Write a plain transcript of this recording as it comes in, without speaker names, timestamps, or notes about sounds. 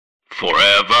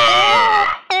Forever.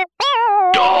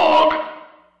 Dog.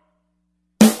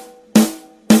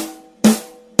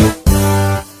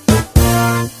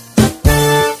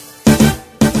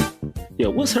 Yo,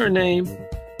 what's her name?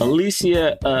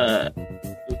 Alicia how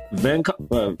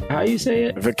you say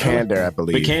it? Vikander, I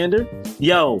believe. Vikander?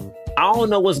 Yo, I don't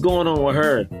know what's going on with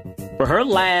her. For her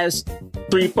last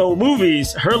 3-4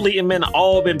 movies, her leading men have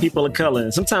all been people of color.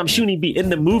 And sometimes she wouldn't be in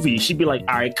the movie. She'd be like,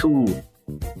 all right, cool.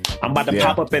 I'm about to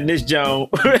pop up in this joint.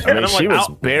 I mean, she was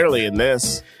barely in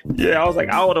this. Yeah, I was like,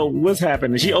 I don't know what's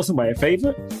happening. Did she owe somebody a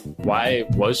favor? Why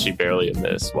was she barely in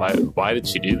this? Why did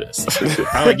she do this?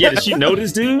 I'm like, yeah, did she know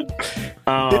this dude?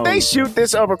 Did they shoot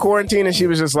this over quarantine and she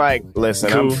was just like,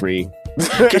 listen, cool. I'm free?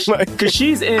 Because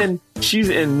she's in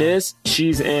this.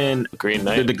 She's in Green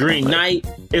Knight. The Green Knight.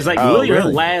 It's like Oh, really her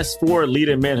really? last 4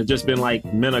 leading men have just been like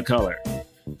men of color.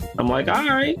 I'm like, all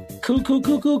right,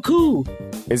 cool.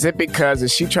 Is it because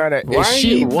is she trying to? Why Is are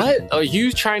she? you, what are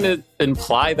you trying to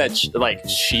imply that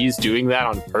she's doing that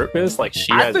on purpose? Like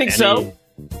she? I has think any, so.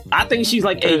 I think she's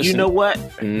like, hey, you know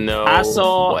what? No, I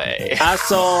saw way. I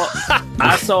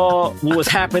saw what was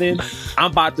happening.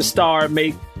 I'm about to star and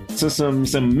make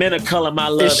some men of color my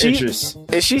love interest.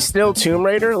 Is she still Tomb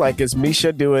Raider? Like, is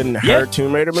Misha doing her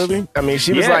Tomb Raider movie? I mean,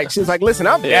 she was like, listen,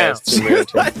 I'm down.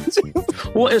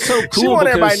 Well, it's so cool. She want because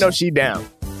everybody to know she down.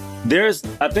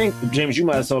 I think, James, you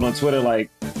might have saw it on Twitter, like,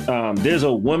 there's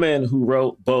a woman who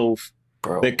wrote both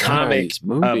the comic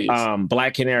of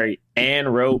Black Canary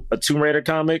and wrote a Tomb Raider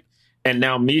comic. And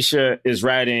now Misha is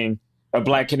writing a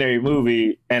Black Canary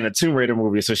movie and a Tomb Raider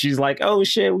movie. So she's like, oh,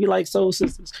 shit, we like Soul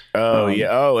Sisters. Oh, yeah.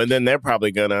 Oh, and then they're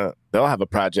probably they'll have a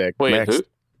project next. Who?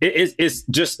 It's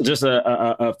just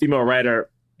a female writer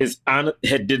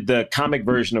did the comic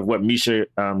version of what Misha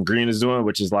Green is doing,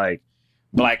 which is like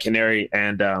Black Canary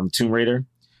and Tomb Raider.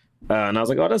 And I was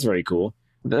like, oh, that's very cool.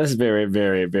 That's very,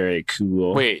 very, very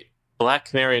cool. Wait, Black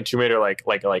Canary and Tomb Raider like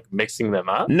mixing them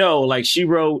up? No, like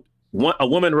a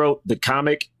woman wrote the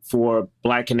comic for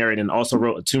Black Canary and also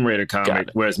wrote a Tomb Raider comic,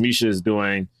 whereas Misha is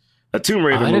doing a Tomb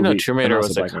Raider movie. I didn't know Tomb Raider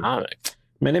was a Black comic.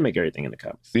 Man, they make everything in the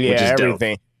comics. Yeah, which is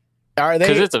everything. Dope. Are they?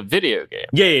 Because it's a video game.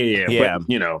 Yeah.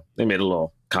 But, they made a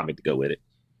little comic to go with it.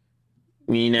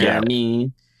 You know what I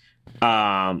mean?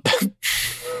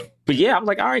 But yeah, I'm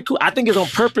like, all right, cool. I think it's on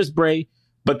purpose, Bray,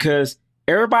 because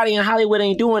everybody in Hollywood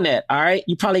ain't doing that. All right,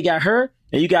 you probably got her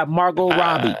and you got Margot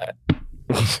Robbie.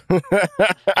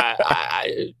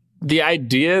 The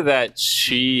idea that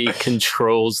she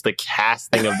controls the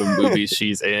casting of the movies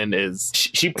she's in is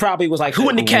she probably was like, who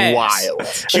in the cast? Wild.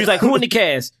 She was like, who in the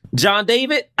cast? John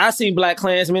David? I seen Black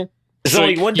Klansman. It's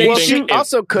only one day. Well, she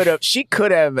also could have. She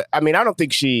could have. I mean, I don't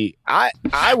think she. I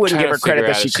wouldn't give her credit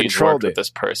that she controlled it. With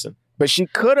this person, but she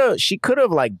could have. She could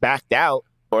have like backed out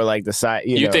or like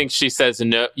decided. You know. Think she says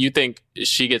no? You think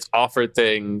she gets offered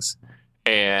things,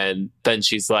 and then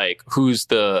she's like, "Who's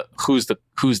the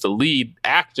lead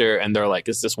actor?" And they're like,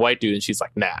 "It's this white dude," and she's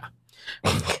like, "Nah."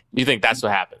 You think that's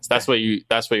what happens? That's what you're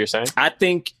saying? I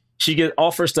think she gets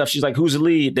offered stuff. She's like, "Who's the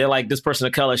lead?" They're like, "This person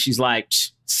of color." She's like,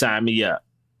 "Sign me up."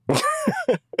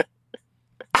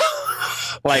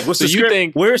 Like, what's the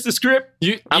script? Where's the script?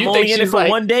 I'm only in it for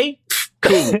one day.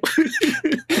 Cool.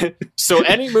 So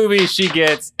any movie she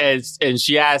gets and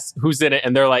she asks who's in it,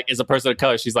 and they're like, "Is a person of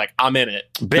color?" She's like, "I'm in it,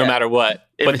 no matter what."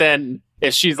 But then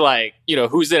if she's like,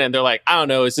 who's in it? And they're like, "I don't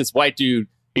know. It's this white dude,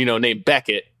 named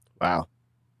Beckett." Wow.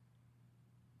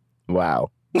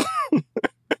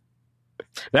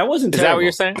 That wasn't terrible. Is that what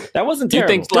you're saying? That wasn't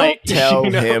terrible. You think, tell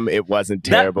him it wasn't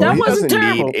terrible. That he wasn't doesn't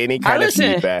terrible. need any kind of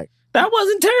feedback. That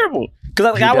wasn't terrible.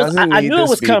 Because I knew it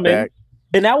was coming.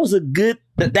 And that was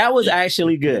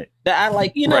actually good. That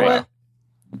what?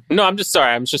 No, I'm just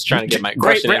sorry. I'm just trying to get my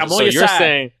question Bray, answered. So you're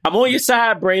saying I'm on your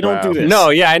side, Bray. Don't do this. No,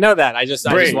 yeah, I know that. I just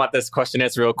want this question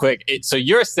answered real quick. So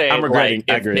you're saying I'm regretting.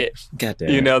 I agree.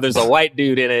 There's a white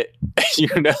dude in it,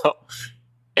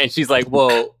 and she's like,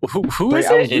 "Well, who is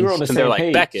it?" And they're like,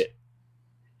 page. Beckett.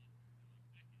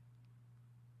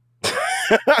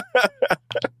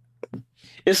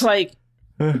 It's like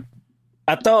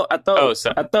I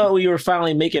thought we were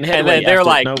finally making headway. And then they're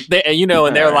like,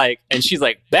 they're like, and she's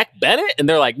like, Bennett, and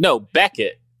they're like, no,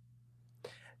 Beckett.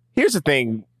 Here's the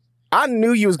thing. I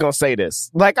knew you was gonna say this.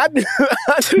 Like I knew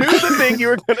the thing you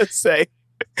were gonna say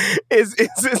is it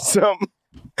some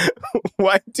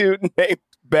white dude named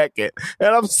Beckett, and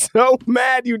I'm so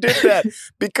mad you did that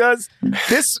because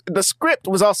the script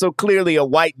was also clearly a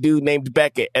white dude named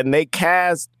Beckett, and they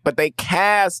cast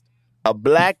a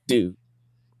black dude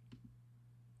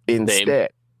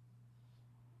instead.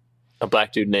 A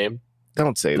black dude name?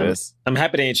 Don't say this. I'm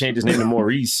happy they didn't change his name to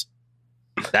Maurice.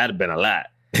 That'd have been a lot.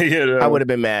 I would have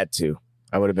been mad too.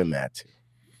 I would have been mad too.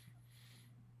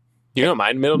 You know,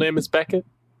 my middle name is Beckett.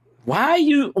 Why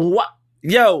you? What?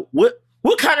 Yo, what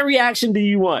kind of reaction do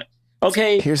you want?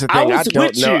 Okay, here's the thing.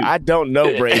 I don't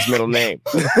know Bray's middle name.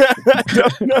 I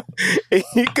don't know.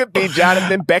 He could be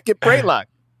Jonathan Beckett Braylock.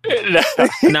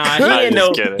 Nah, he ain't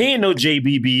no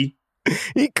JBB.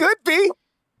 He could be.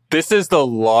 This is the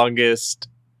longest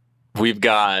we've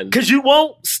gone. Because you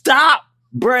won't stop,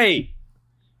 Bray.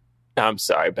 I'm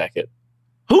sorry, Beckett.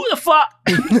 Who the fuck?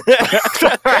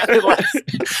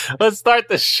 Let's start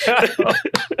the show.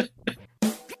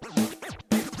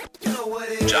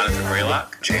 Jonathan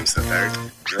Braylock, James III,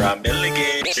 Drum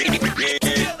Milligan.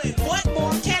 What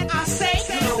more can I say?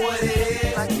 You know what it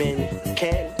is. Black men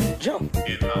can jump.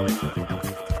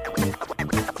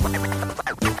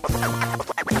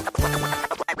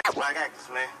 Black actors,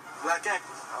 man. Black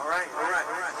actors. All right.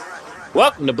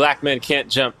 Welcome to Black Men Can't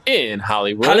Jump in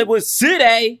Hollywood. Hollywood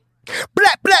City.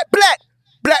 Black. Black. Black.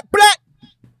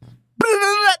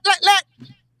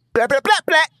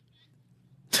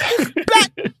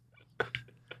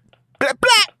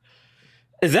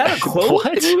 Is that a quote?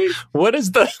 What? What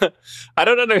is the... I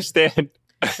don't understand.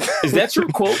 Is that your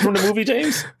quote from the movie,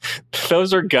 James?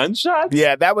 Those are gunshots?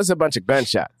 Yeah, that was a bunch of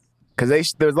gunshots. Because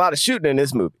there was a lot of shooting in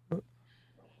this movie.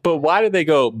 But why did they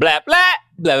go blah, blah,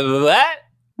 blah, blah, blah?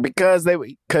 Because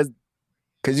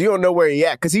you don't know where he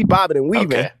at. Because he bobbing and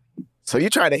weaving. Okay. So you're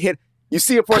trying to hit... You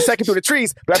see him for a second through the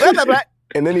trees. Blah, blah, blah, blah.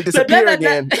 And then he disappears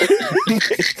again.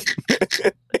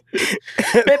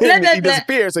 And he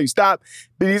disappears, so you stop.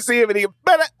 Then you see him, and he, you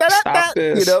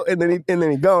know, and then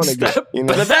he gone again. You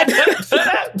know?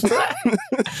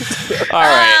 All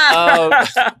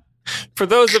right. For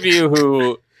those of you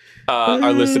who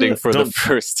are listening for the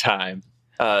first time,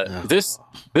 this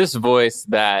voice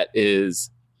that is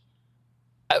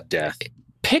death.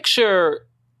 Picture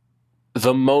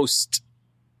the most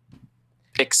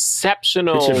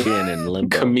exceptional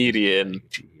comedian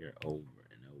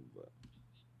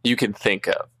you can think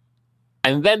of.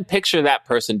 And then picture that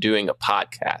person doing a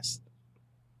podcast.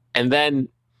 And then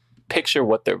picture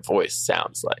what their voice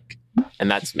sounds like.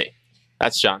 And that's me.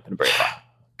 That's Jonathan Braylock.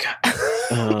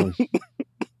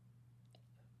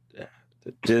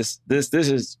 This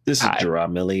is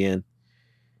Gerard Millian.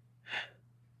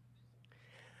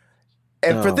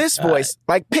 And for this voice,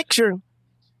 like picture,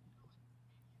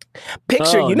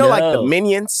 you know, like the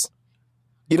Minions.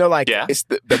 You know, like it's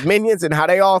the Minions and how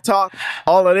they all talk,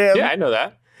 all of them. Yeah, I know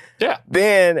that. Yeah.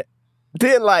 Then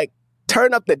like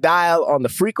turn up the dial on the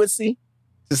frequency,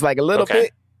 just like a little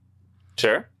bit.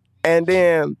 Sure. And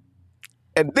then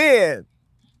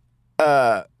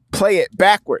play it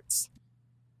backwards.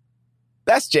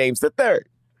 That's James III.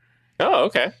 Oh,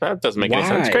 okay. That doesn't make any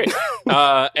sense. Great.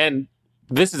 And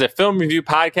this is a film review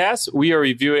podcast. We are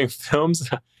reviewing films.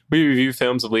 We review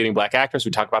films of leading black actors.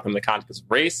 We talk about them in the context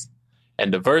of race and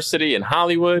diversity in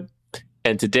Hollywood.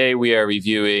 And today we are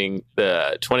reviewing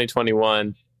the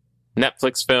 2021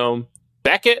 Netflix film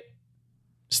Beckett,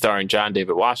 starring John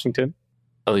David Washington.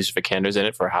 Alicia Vikander's in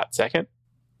it for a hot second.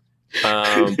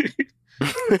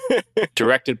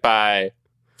 Directed by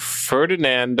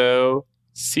Ferdinando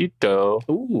Cito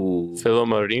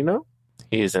Filomorino.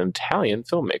 He is an Italian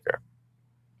filmmaker.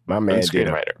 My man did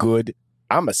a good...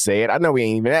 I'm going to say it. I know we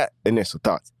ain't even at initial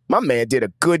thoughts. My man did a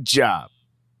good job.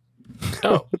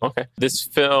 Oh, okay. This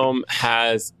film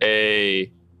has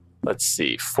a,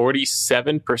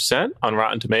 47% on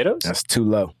Rotten Tomatoes. That's too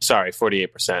low. Sorry,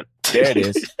 48%. There it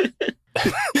is.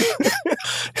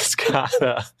 It's got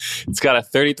a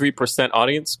 33%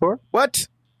 audience score. What?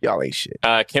 Y'all ain't shit.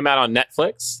 Came out on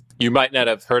Netflix. You might not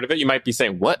have heard of it. You might be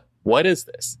saying, what is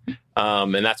this?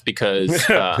 And that's because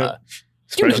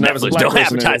Netflix don't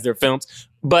advertise their films.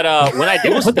 But when I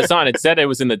did put this on, it said it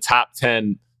was in the top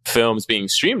 10 films being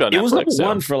streamed on Netflix. It was number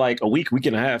one for like a week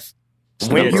and a half.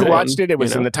 When you watched it, it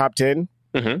was in the top 10?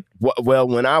 Mm-hmm. Well,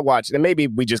 when I watched it, and maybe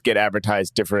we just get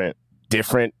advertised different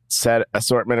set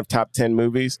assortment of top 10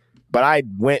 movies, but I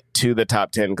went to the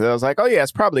top 10 because I was like, oh yeah,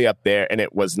 it's probably up there, and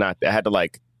it was not. I had to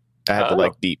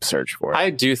deep search for it.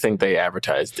 I do think they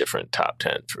advertise different top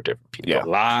 10 for different people. Yeah.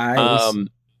 Lies.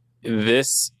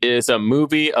 This is a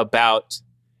movie about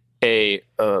a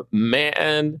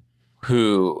man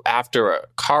who, after a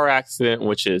car accident,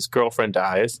 which his girlfriend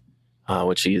dies,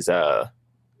 which he's the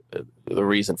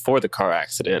reason for the car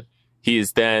accident, he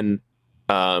is then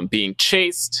being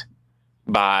chased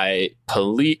by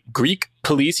Greek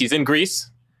police. He's in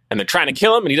Greece, and they're trying to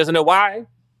kill him, and he doesn't know why.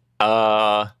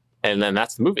 And then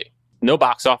that's the movie. No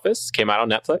box office. Came out on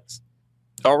Netflix.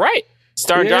 All right.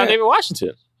 Starring John David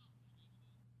Washington.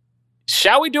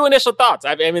 Shall we do initial thoughts?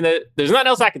 I mean, there's nothing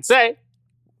else I could say.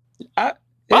 I'll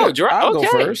go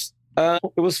first.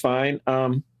 It was fine.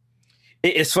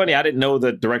 It's funny. I didn't know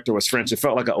the director was French. It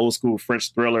felt like an old school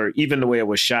French thriller, even the way it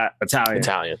was shot. Italian.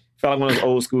 Felt like one of those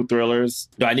old school thrillers.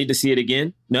 Do I need to see it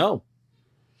again? No.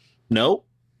 Nope.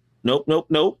 Do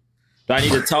I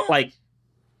need to talk like?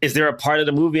 Is there a part of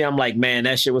the movie I'm like, man,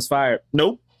 that shit was fire?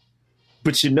 Nope.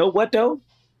 But you know what though?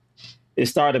 It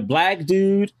starred a black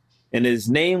dude, and his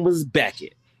name was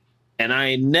Beckett. And I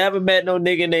ain't never met no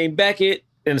nigga named Beckett.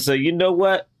 And so you know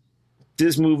what?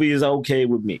 This movie is okay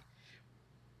with me.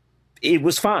 It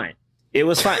was fine.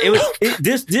 This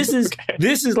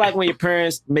is like when your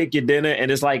parents make your dinner and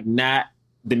it's like not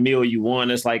the meal you want.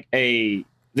 It's like, hey,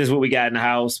 this is what we got in the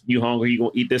house. You hungry? You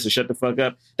gonna eat this or shut the fuck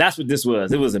up? That's what this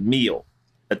was. It was a meal.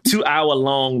 A 2-hour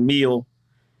long meal.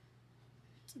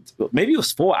 Maybe it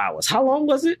was 4 hours. How long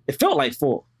was it? It felt like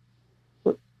 4.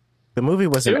 The movie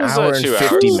was an hour and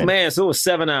 50 minutes. Man, so it was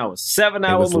 7 hours. 7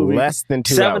 hour was movie. Less than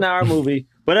 2 7 hour movie.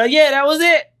 But yeah, that was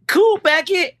it. Cool,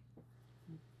 Beckett.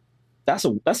 That's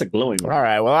a glowing one. All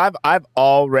right. Well, I've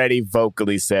already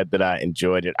vocally said that I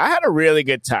enjoyed it. I had a really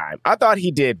good time. I thought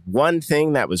he did one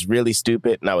thing that was really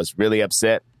stupid, and I was really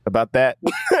upset about that.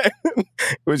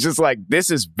 It was just like, this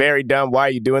is very dumb. Why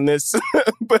are you doing this?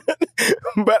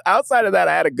 but outside of that,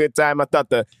 I had a good time. I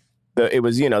thought it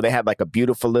was, they had like a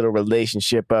beautiful little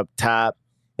relationship up top,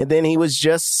 and then he was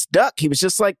just stuck. He was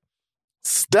just like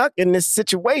stuck in this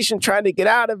situation, trying to get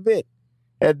out of it.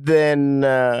 And then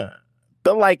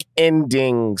the like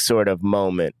ending sort of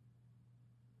moment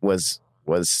was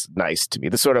nice to me.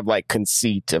 The sort of like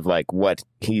conceit of like what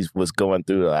he was going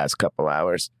through the last couple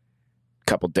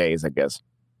days, I guess,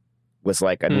 was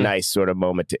like a nice sort of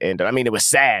moment to end on. I mean, it was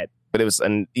sad, but it was,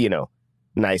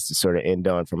 nice to sort of end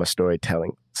on from a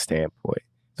storytelling standpoint.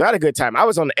 So I had a good time. I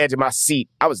was on the edge of my seat.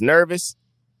 I was nervous.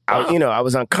 Wow. I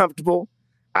was uncomfortable.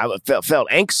 I felt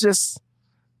anxious.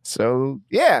 So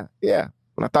yeah. And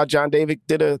I thought John David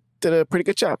did a pretty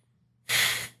good job.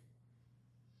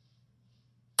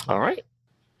 All right.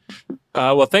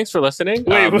 Well, thanks for listening.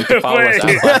 You can follow wait. us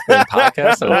at Black Men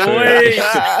Podcast on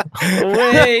Twitter.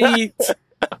 Wait.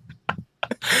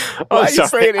 Why are you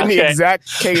saying in the exact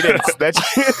cadence?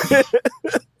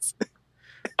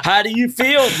 How do you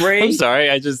feel, Bray? I'm sorry.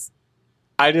 I just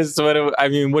what do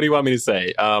you want me to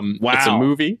say? Wow. It's a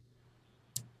movie.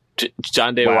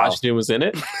 John David Washington was in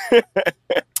it.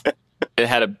 It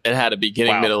had a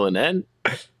beginning, middle, and end.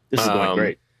 This is going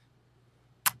great.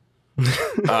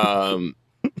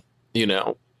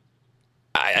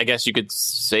 I guess you could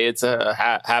say it's a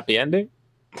happy ending.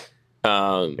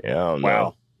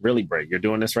 Wow. Really, Bray? You're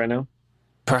doing this right now?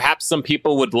 Perhaps some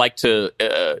people would like to,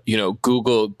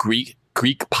 Google Greek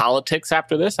politics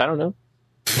after this. I don't know.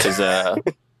 Because,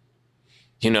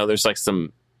 there's like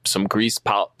some Greece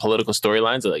political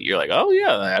storylines that like, you're like, oh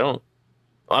yeah, a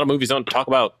lot of movies don't talk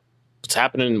about what's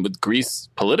happening with Greece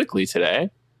politically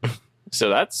today. So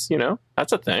that's a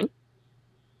thing.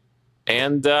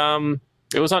 And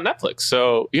it was on Netflix.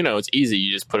 So, it's easy.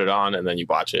 You just put it on and then you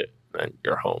watch it and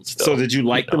you're home still. So did you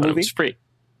like the movie? It's free.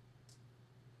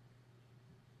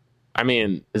 I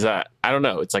mean, I don't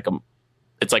know. It's like,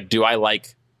 do I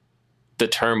like the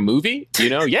term movie?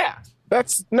 Yeah.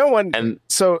 That's no one. And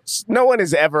so no one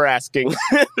is ever asking.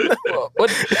 No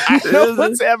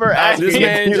one's ever asking. This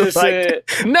man just said,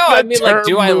 no, I mean, like,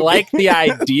 do I like the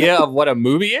idea of what a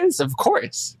movie is? Of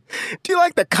course. Do you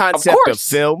like the concept of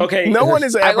film? Okay. No one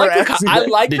is ever asking. I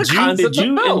like the concept of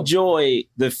film. Did you enjoy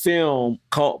the film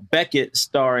called Beckett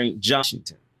starring John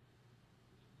Washington?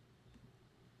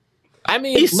 I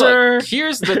mean, look,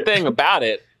 here's the thing about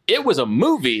it. It was a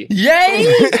movie. Yay!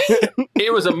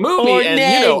 It was a movie, and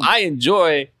I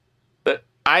enjoy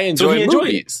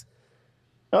movies.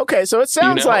 Okay, so it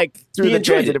sounds like through the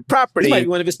transitive property, might be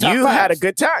one of his top you fives. had a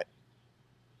good time.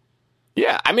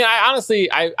 Yeah, I mean, I honestly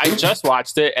just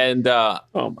watched it, and oh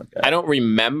my God, I don't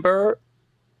remember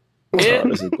it.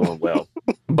 This is going well,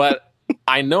 but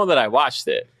I know that I watched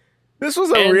it. This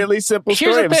was a really simple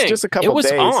story. It was just a couple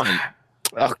days. It was on.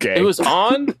 Okay. It was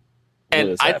on,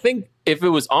 and I think if it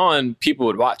was on, people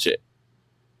would watch it.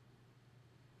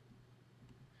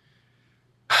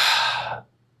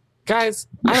 Guys,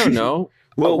 I don't know.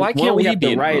 Well, why can't we have be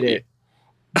to write it?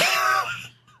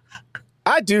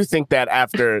 I do think that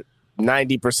after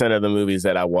 90% of the movies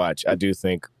that I watch, I do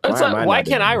think, why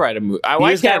can't I write a movie?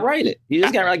 Why can't I write it? You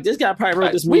just got like this guy probably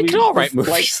wrote this movie. We can all write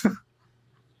movies.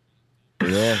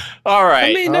 Yeah. All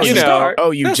right. I mean, that's a start. Oh,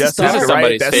 you that's just this is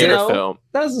somebody's that's favorite film.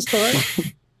 That's a start.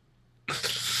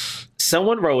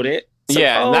 Someone wrote it. So,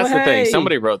 yeah, and that's the thing. Hey.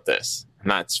 Somebody wrote this. And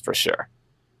that's for sure.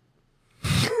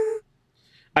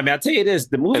 I mean, I'll tell you this: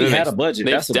 the movie had a budget.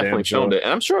 They definitely filmed it,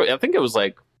 and I think it was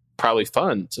like probably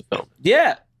fun to film.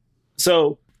 Yeah.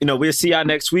 So we'll see y'all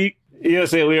next week. You know what I'm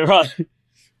saying?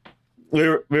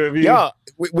 We're review. Yo,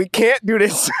 we can't do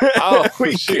this. Oh,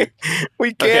 we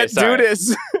can't do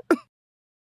this.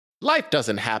 Life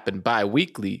doesn't happen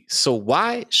bi-weekly, so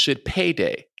why should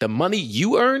payday? The money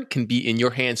you earn can be in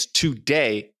your hands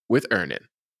today with Earnin.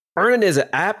 Earnin is an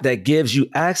app that gives you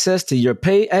access to your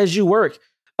pay as you work,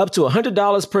 up to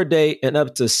 $100 per day and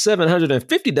up to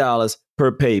 $750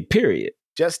 per pay period.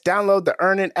 Just download the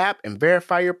Earnin app and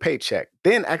verify your paycheck.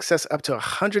 Then access up to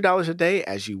 $100 a day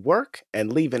as you work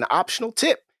and leave an optional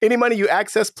tip. Any money you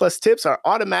access plus tips are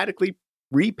automatically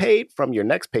repaid from your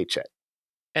next paycheck.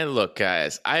 And look,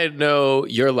 guys, I know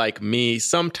you're like me.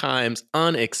 Sometimes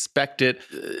unexpected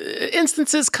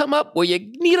instances come up where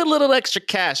you need a little extra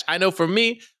cash. I know for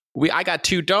me, I got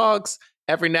 2 dogs.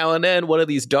 Every now and then, one of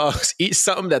these dogs eats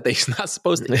something that they're not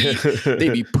supposed to eat. They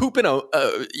be pooping,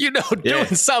 doing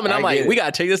something. I'm like, we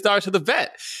got to take this dog to the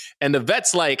vet. And the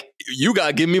vet's like, you got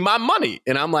to give me my money.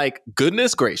 And I'm like,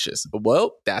 goodness gracious.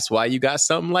 Well, that's why you got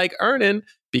something like Earnin,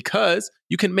 because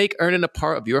you can make Earnin a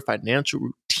part of your financial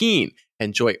routine.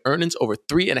 Enjoy Earnin's over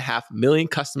 3.5 million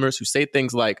customers who say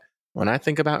things like, when I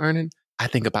think about Earnin, I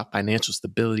think about financial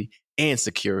stability and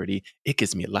security. It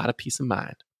gives me a lot of peace of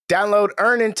mind. Download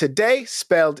Earnin today,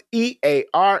 spelled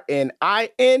EARNIN,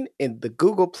 in the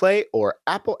Google Play or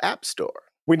Apple App Store.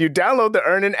 When you download the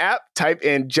Earnin app, type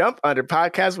in Jump Under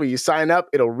Podcast when you sign up.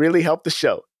 It'll really help the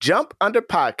show. Jump Under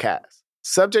Podcast.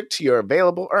 Subject to your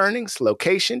available earnings,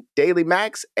 location, daily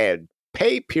max, and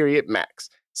pay period max.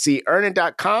 See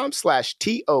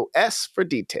earnin.com/TOS for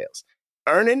details.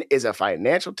 Earnin is a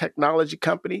financial technology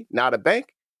company, not a bank.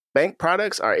 Bank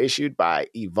products are issued by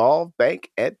Evolve Bank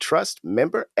and Trust,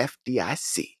 member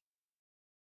FDIC.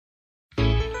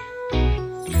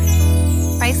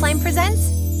 Priceline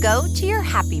presents Go to Your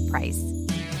Happy Price.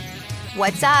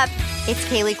 What's up? It's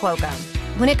Kaylee Cuoco.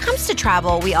 When it comes to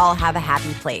travel, we all have a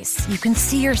happy place. You can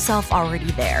see yourself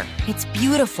already there. It's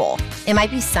beautiful. It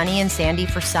might be sunny and sandy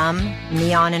for some,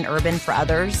 neon and urban for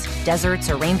others, deserts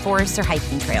or rainforests or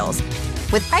hiking trails.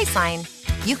 With Priceline,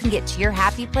 you can get to your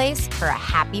happy place for a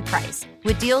happy price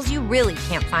with deals you really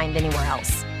can't find anywhere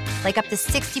else. Like up to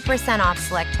 60% off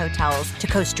select hotels to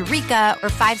Costa Rica or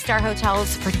 5-star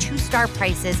hotels for 2-star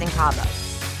prices in Cabo.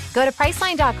 Go to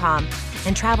Priceline.com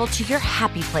and travel to your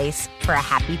happy place for a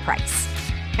happy price.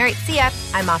 All right, see ya.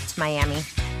 I'm off to Miami.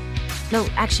 No,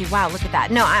 actually, wow, look at that.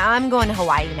 No, I'm going to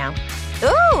Hawaii now.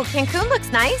 Ooh, Cancun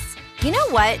looks nice. You know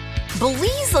what?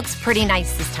 Belize looks pretty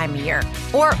nice this time of year.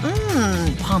 Or,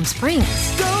 Palm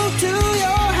Springs. Go to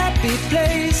your happy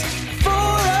place for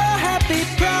a happy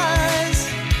price.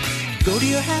 Go to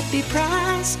your happy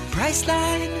price,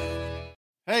 Priceline.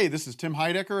 Hey, this is Tim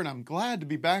Heidecker, and I'm glad to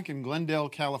be back in Glendale,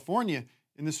 California,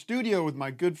 in the studio with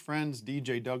my good friends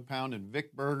DJ Doug Pound and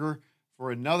Vic Berger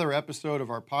for another episode of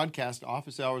our podcast,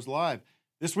 Office Hours Live.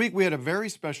 This week we had a very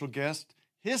special guest,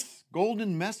 Hiss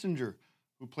Golden Messenger,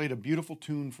 who played a beautiful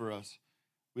tune for us.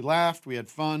 We laughed, we had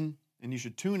fun, and you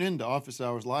should tune in to Office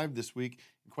Hours Live this week,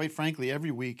 and quite frankly, every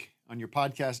week on your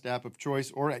podcast app of choice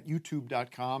or at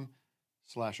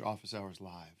youtube.com/Office Hours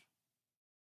Live.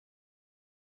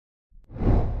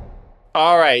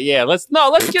 All right, yeah, let's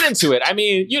get into it. I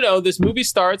mean, this movie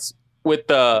starts with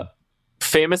the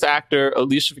famous actor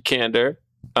Alicia Vikander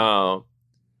and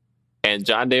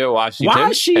John David Washington.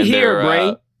 Why is she here,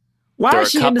 Bray? Why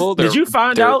is she in this? Did you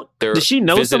find out? Did she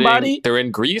know somebody? They're in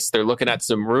Greece. They're looking at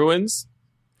some ruins.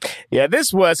 Yeah,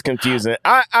 this was confusing.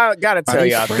 I gotta tell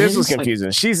y'all, this was confusing.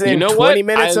 She's in 20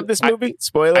 minutes of this movie.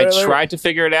 Spoiler alert. I tried to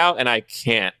figure it out, and I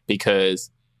can't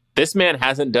because this man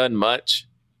hasn't done much.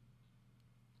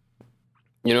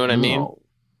 You know what I mean?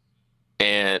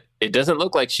 And it doesn't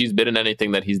look like she's been in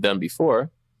anything that he's done before.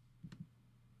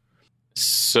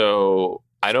 So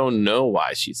I don't know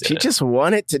why she's in it. She just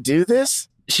wanted to do this?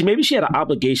 Maybe she had an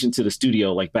obligation to the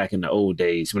studio like back in the old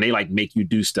days when they like make you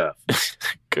do stuff.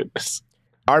 Goodness.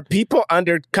 Are people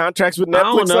under contracts with Netflix? I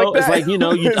don't know. Like that? It's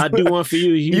like, I do one for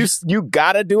you. You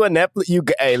gotta do a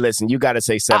Netflix. Hey, listen, you gotta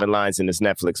say 7 lines in this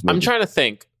Netflix movie. I'm trying to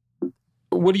think.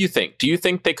 What do you think? Do you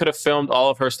think they could have filmed all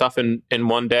of her stuff in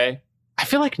one day? I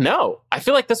feel like no. I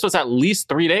feel like this was at least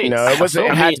 3 days. No,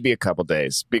 it had to be a couple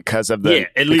days because of the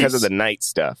the night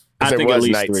stuff. I think at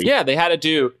least 3. Yeah, they had to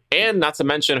do, and not to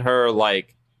mention her,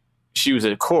 like, she was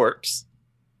a corpse.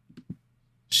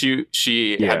 She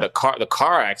had the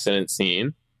car accident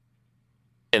scene,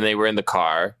 and they were in the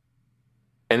car,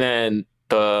 and then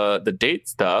the date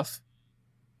stuff.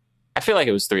 I feel like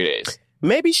it was 3 days.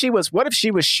 Maybe she was. What if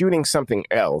she was shooting something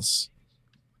else?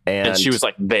 And she was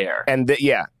like there. And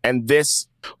this.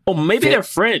 Oh, maybe they're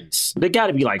friends. They got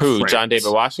to be like who? Friends. John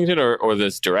David Washington or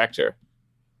this director?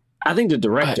 I think the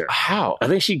director. How? I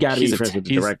think she got to be friends with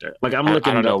the director. Like I'm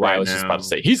looking. I don't know why right I was now. just about to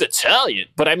say he's Italian,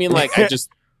 but I mean, like, I just.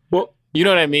 Well, you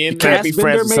know what I mean? You can't be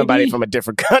friends with somebody maybe? from a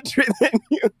different country than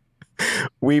you.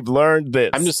 We've learned this.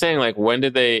 I'm just saying, like, when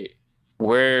did they?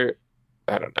 Where?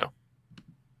 I don't know.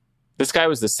 This guy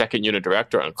was the second unit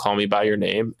director on Call Me by Your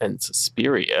Name and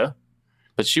Suspiria,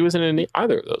 but she wasn't in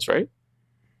either of those, right?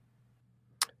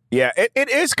 Yeah, it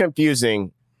is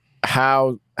confusing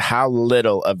how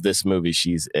little of this movie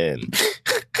she's in.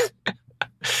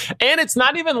 And it's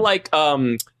not even like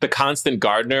The Constant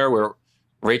Gardener, where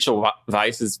Rachel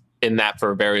Weisz is in that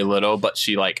for very little, but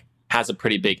she like has a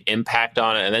pretty big impact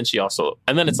on it. And then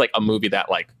it's like a movie that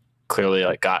like clearly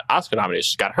like got Oscar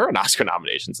nominations, got her an Oscar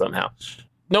nomination somehow.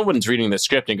 No one's reading the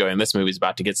script and going, this movie's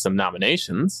about to get some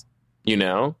nominations, you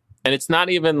know? And it's not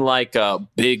even like a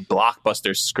big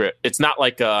blockbuster script. It's not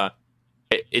like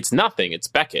it's nothing. It's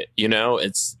Beckett, you know?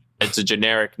 It's a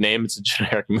generic name. It's a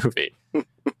generic movie.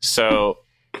 So,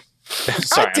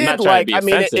 sorry, I'm not trying to be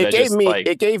offensive.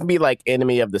 It gave me like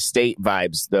Enemy of the State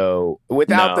vibes though,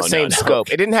 without the same scope.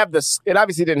 It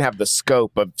obviously didn't have the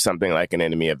scope of something like an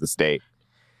Enemy of the State.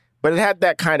 But it had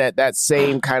that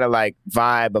same kind of like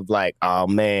vibe of like, oh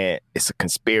man, it's a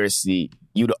conspiracy.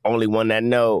 You the only one that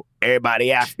know.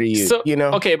 Everybody after you. So, you know.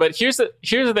 Okay, but here's the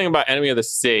thing about Enemy of the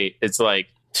State. It's like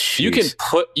you can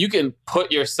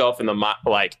put yourself in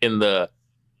the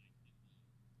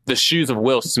shoes of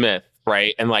Will Smith,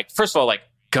 right? And like, first of all, like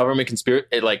government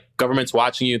conspiracy, like government's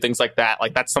watching you, things like that.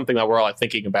 Like that's something that we're all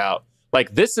thinking about.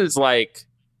 Like this is like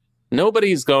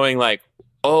nobody's going like.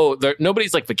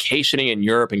 Nobody's like vacationing in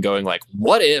Europe and going like,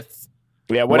 what if?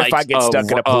 Yeah, what if I get stuck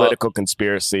in a political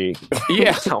conspiracy?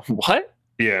 Yeah, what?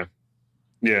 Yeah.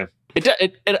 The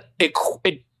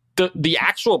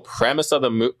actual premise of the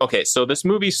movie. Okay, so this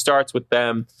movie starts with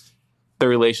the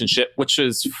relationship, which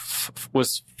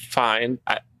was fine.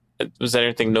 Was there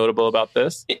anything notable about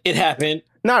this? It happened.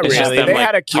 Not It's really. just them, They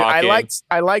had a cute. talking.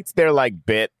 I liked their like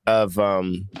bit of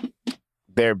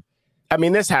their. I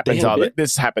mean, this happens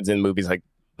this happens in movies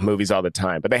all the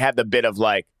time. But they had the bit of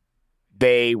like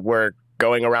they were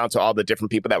going around to all the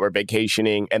different people that were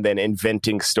vacationing and then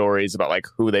inventing stories about like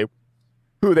who they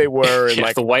were and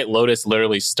like the White Lotus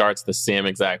literally starts the same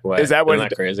exact way. Is that what? Isn't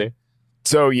that crazy?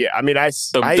 So yeah, I mean, I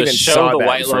The even show saw The that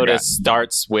White and forgot. Lotus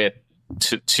starts with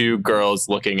two girls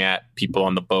looking at people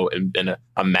on the boat and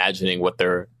imagining what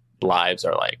their lives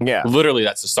are like. Yeah, literally,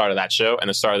 that's the start of that show, and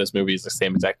the start of this movie is the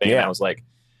same exact thing. Yeah. And I was like,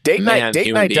 Date night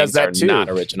does that too. Not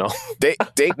original. Date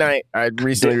night. I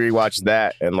recently rewatched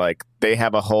that, and like they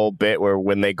have a whole bit where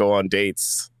when they go on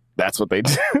dates, that's what they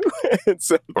do.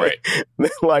 So, right.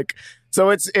 Like, so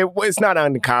it's not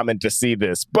uncommon to see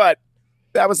this, but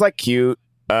that was like cute.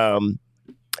 And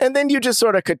then you just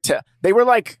sort of could tell they were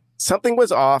like something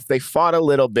was off. They fought a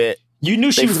little bit. You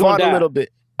knew she they was going fought down. a little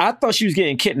bit. I thought she was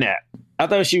getting kidnapped. I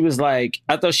thought she was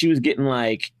getting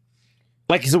like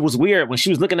it was weird when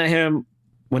she was looking at him.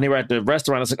 When they were at the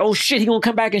restaurant, I was like, oh shit, he gonna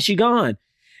come back and she gone.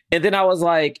 And then I was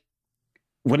like,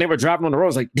 when they were driving on the road, I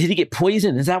was like, did he get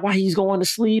poisoned? Is that why he's going to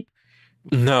sleep?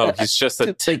 No, he's just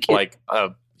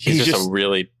he's just a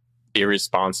really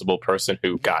irresponsible person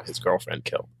who got his girlfriend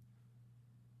killed.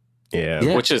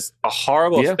 Yeah. Which is a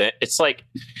horrible thing. It's like,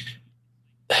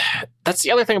 that's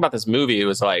the other thing about this movie. It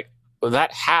was like,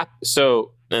 that happened.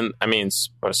 So, and I mean,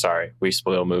 sorry, we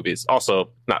spoil movies. Also,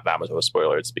 not that much of a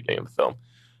spoiler at the beginning of the film.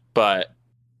 But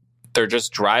they're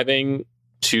just driving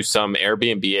to some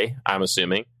Airbnb, I'm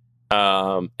assuming.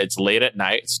 It's late at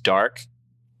night. It's dark.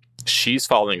 She's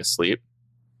falling asleep.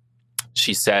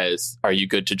 She says, "Are you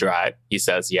good to drive?" He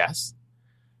says, "Yes."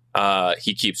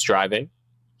 He keeps driving.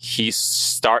 He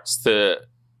starts to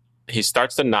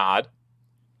nod.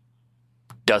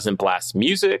 Doesn't blast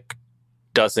music.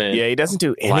 He doesn't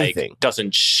do anything.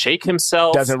 Doesn't shake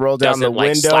himself. Doesn't roll down the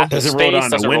window. Slap his face,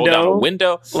 doesn't roll down a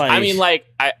window. Like, I mean, like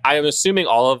I'm assuming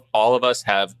all of us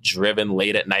have driven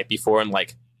late at night before and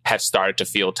like have started to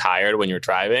feel tired when you're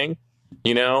driving,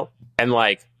 you know. And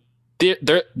like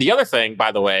the other thing,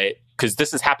 by the way, because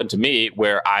this has happened to me,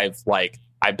 where I've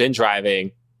been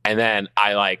driving and then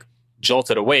I like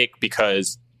jolted awake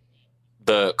because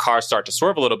the cars start to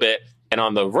swerve a little bit. And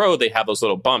on the road, they have those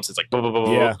little bumps. It's like, blah, blah, blah,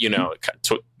 blah, you know,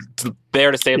 there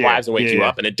to save lives and wake you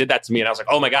up. And it did that to me. And I was like,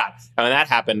 oh, my God. And when that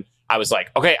happened, I was like,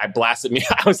 okay, I blasted me.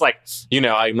 I was like, you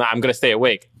know, I'm going to stay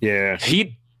awake. Yeah.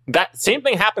 That same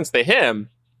thing happens to him.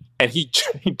 And he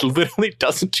literally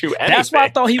doesn't do anything. That's why I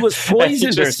thought he was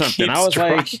poisoned or something. I was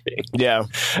like, yeah.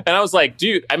 And I was like,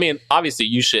 dude, I mean, obviously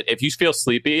you should, if you feel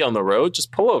sleepy on the road,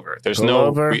 just pull over. There's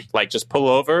just pull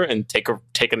over and take a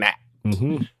nap.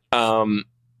 Mm-hmm.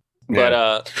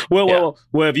 But well,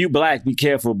 if you black, be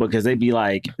careful because they be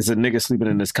like, "It's a nigga sleeping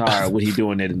in his car. What he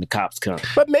doing it?" And the cops come.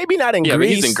 But maybe not in yeah, Greece.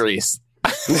 but he's in Greece.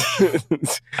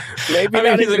 Maybe I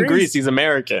mean, not he's in Greece. Greece. He's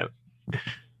American.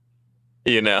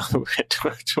 You know,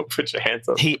 don't put your hands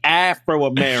up. He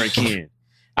Afro-American.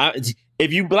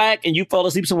 If you black and you fall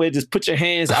asleep somewhere, just put your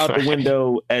hands out the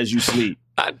window as you sleep.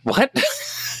 What?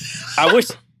 I wish,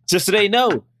 just so they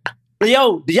know.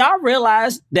 Yo, do y'all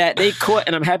realize that they caught,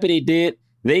 and I'm happy they did,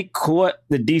 they caught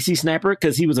the DC sniper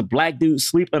because he was a black dude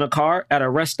asleep in a car at a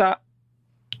rest stop?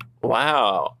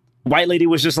 Wow. White lady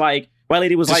was like,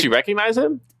 Did she recognize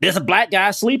him? There's a black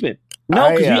guy sleeping.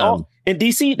 No, because in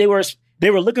DC, they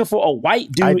were looking for a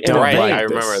white dude in a van. I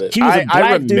remember this. He was a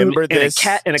black dude this and a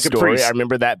cat and a story. caprice. I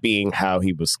remember that being how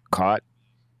he was caught.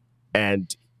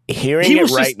 And hearing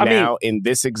it right now in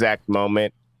this exact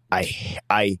moment,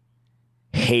 I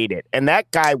hate it. And that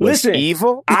guy was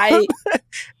evil.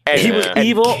 He was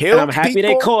evil, and I'm happy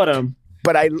they caught him.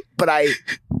 But I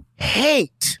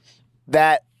hate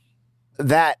that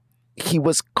he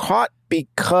was caught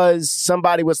because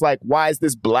somebody was like, "Why is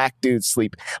this black dude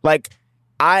sleep?" Like,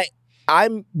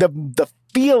 I'm the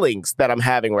feelings that I'm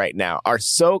having right now are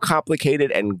so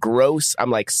complicated and gross. I'm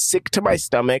like sick to my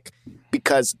stomach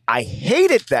because I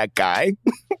hated that guy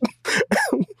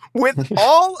with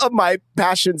all of my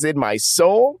passions in my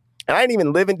soul. And I didn't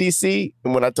even live in DC.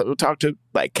 And when I talked to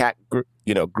like Kat,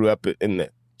 grew up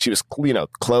she was,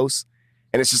 close.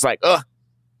 And it's just like, ugh.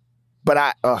 But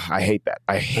I hate that.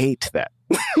 I hate that.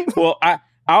 Well, I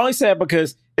only say it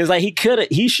because it's like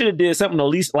he should have did something to at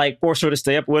least like force her to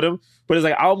stay up with him. But it's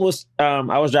like I was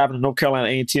driving to North Carolina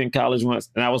A&T in college once,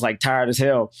 and I was like tired as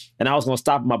hell, and I was gonna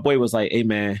stop, and my boy was like, "Hey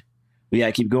man, we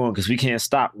gotta keep going because we can't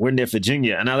stop. We're near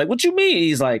Virginia." And I was like, "What you mean?"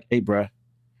 He's like, "Hey bruh,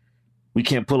 we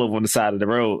can't pull over on the side of the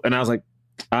road." And I was like,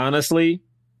 "Honestly,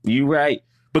 you right."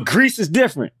 But Greece is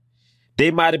different.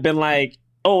 They might have been like,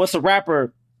 "Oh, it's a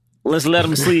rapper. Let's let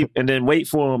him sleep and then wait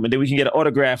for him, and then we can get an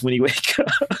autograph when he wake up."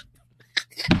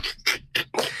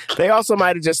 They also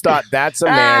might have just thought that's a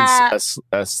man's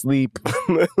asleep.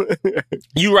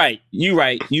 You right.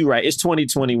 It's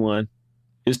 2021.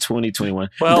 It's 2021.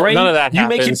 Well, Brain, none of that you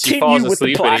happens. may He falls continue with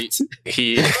the asleep plot. and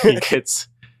he gets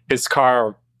his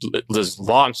car just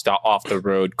launched off the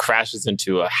road, crashes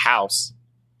into a house.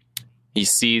 He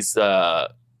sees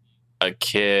a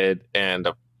kid and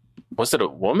was it a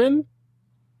woman?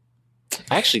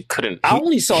 I actually couldn't. I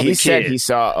only saw the kid. He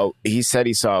said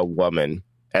he saw a woman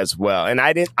as well, and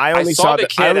I didn't. I only saw the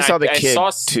kid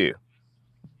too.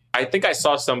 I think I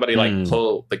saw somebody like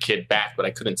pull the kid back, but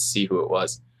I couldn't see who it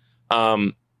was.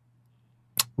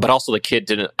 But also the kid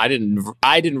didn't. I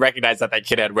didn't recognize that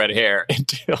kid had red hair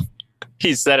until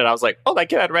he said it. I was like, "Oh, that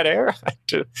kid had red hair."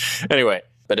 Anyway,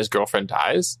 but his girlfriend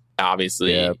dies.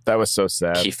 Obviously, yeah, that was so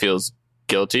sad. He feels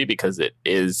guilty because it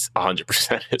is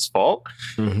 100% his fault.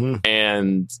 Mm-hmm.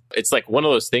 And it's like one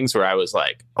of those things where I was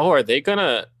like, "Oh, are they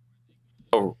gonna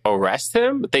arrest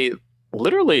him?" But they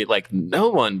literally, like, no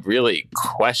one really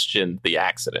questioned the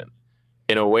accident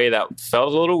in a way that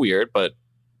felt a little weird, but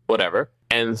whatever.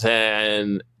 And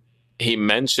then he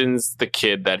mentions the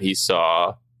kid that he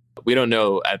saw. We don't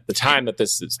know at the time that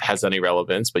this has any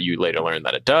relevance, but you later learn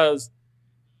that it does.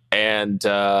 And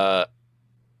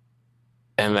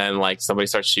then like somebody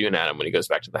starts shooting at him when he goes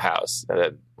back to the house. And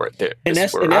then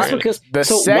that's because the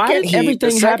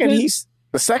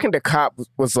second the cop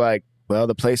was like, "Well,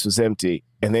 the place was empty,"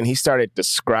 and then he started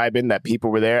describing that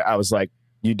people were there. I was like,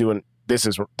 don't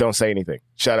say anything.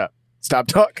 Shut up. Stop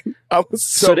talking. I was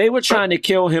so they were trying to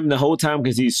kill him the whole time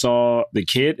because he saw the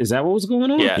kid. Is that what was going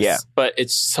on? Yes. Yeah. But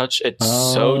it's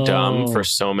so dumb for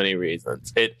so many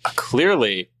reasons. It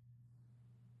clearly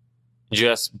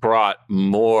just brought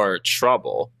more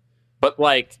trouble. But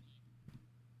like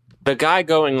the guy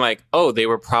going like, "Oh, they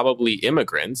were probably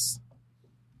immigrants."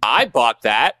 I bought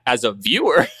that as a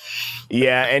viewer.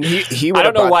 Yeah, and he I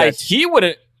don't know why he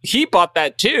wouldn't. He bought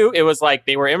that too. It was like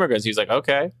they were immigrants. He was like,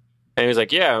 "Okay," and he was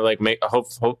like, "Yeah, like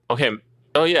okay,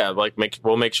 oh yeah, like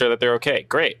we'll make sure that they're okay.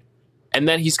 Great." And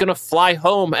then he's gonna fly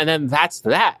home, and then that's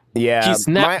that. Yeah, his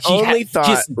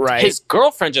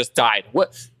girlfriend just died.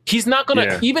 What? He's not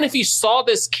gonna even if he saw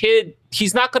this kid,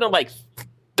 he's not gonna like.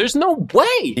 There's no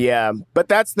way. Yeah, but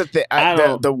that's the thing.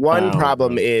 The one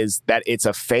problem is that it's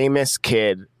a famous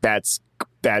kid that's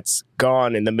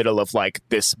gone in the middle of like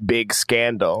this big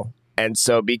scandal, and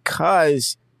so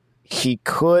because he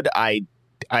could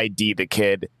ID the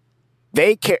kid,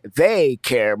 they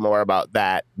care more about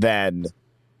that than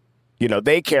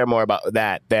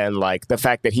like the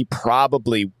fact that he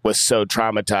probably was so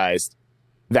traumatized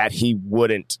that he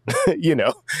wouldn't,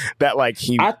 that like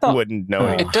he wouldn't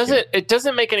know. It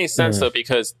doesn't make any sense though,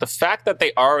 because the fact that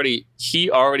he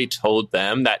already told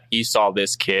them that he saw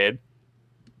this kid,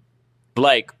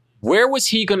 like, where was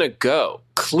he gonna go?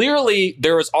 Clearly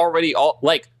there was already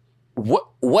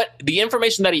what the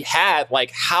information that he had,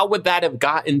 like, how would that have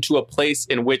gotten to a place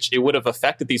in which it would have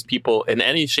affected these people in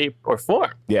any shape or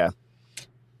form? Yeah.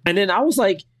 And then I was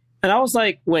like,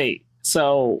 wait,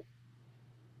 so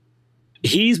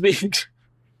he's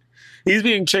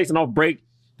being chased off break.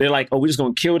 They're like, oh, we're just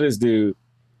gonna kill this dude.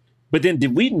 But then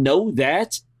did we know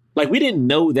that? Like, we didn't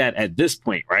know that at this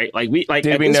point, right? Like,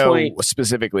 did we know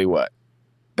specifically what?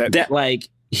 That like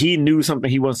he knew something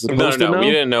he wasn't supposed to know?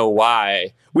 We didn't know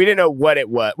why. We didn't know what it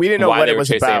was. We didn't know what it was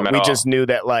about. We just knew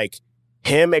that, like,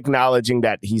 him acknowledging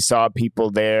that he saw people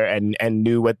there and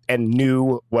knew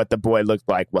what the boy looked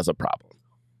like was a problem.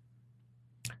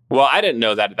 Well, I didn't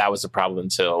know that was a problem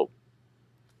until...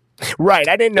 Right.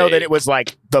 I didn't know that it was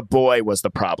like the boy was the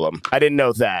problem. I didn't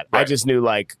know that. Right. I just knew,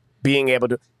 like, being able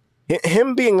to...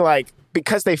 Him being like...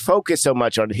 Because they focused so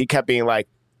much on it, he kept being like,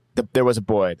 there was a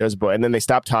boy. And then they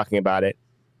stopped talking about it.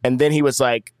 And then he was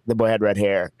like, the boy had red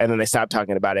hair. And then they stopped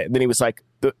talking about it. And then he was like,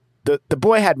 the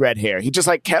boy had red hair. He just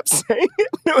like kept saying it.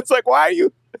 It was like, why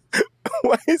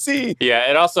is he? Yeah,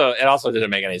 it also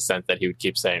didn't make any sense that he would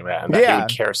keep saying that and that he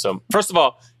would care so. First of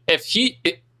all, if he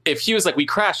was like, we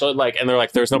crashed, like, and they're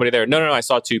like, there's nobody there. No, I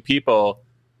saw two people,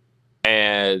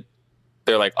 and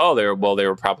they're like, oh, they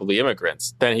were probably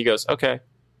immigrants. Then he goes, okay,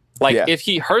 like if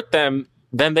he hurt them,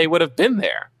 then they would have been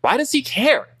there. Why does he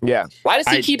care? Yeah. Why does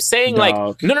he keep saying like,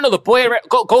 no, the boy,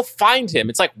 go find him?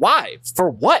 It's like, why? For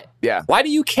what? Yeah. Why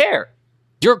do you care?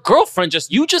 Your girlfriend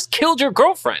you just killed your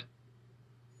girlfriend.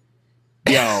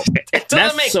 Yo, it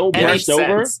doesn't make so any brushed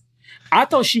over. sense. I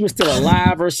thought she was still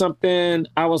alive or something.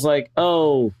 I was like,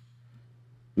 oh,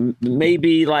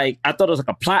 maybe like, I thought it was like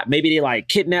a plot. Maybe they like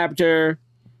kidnapped her.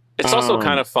 It's also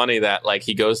kind of funny that like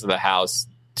he goes to the house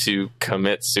to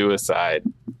commit suicide,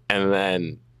 and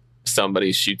then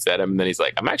somebody shoots at him, and then he's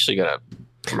like, I'm actually gonna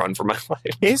run for my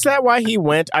life. Is that why he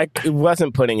went? I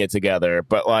wasn't putting it together,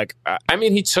 but like, I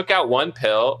mean, he took out one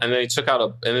pill, and then he took out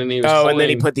and then he was and then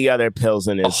he put the other pills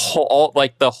in his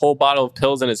the whole bottle of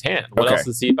pills in his hand. What else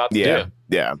is he about to do?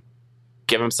 Yeah,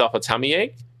 give himself a tummy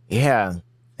ache. Yeah.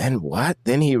 And what?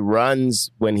 Then he runs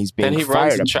when he's being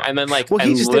fired. And then like,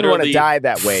 he just didn't want to die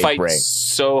that way. Fights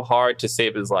so hard to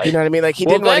save his life. You know what I mean? Like he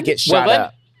didn't want to get shot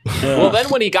up. Well, then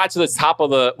when he got to the top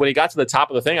of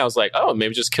the thing, I was like, oh,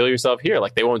 maybe just kill yourself here.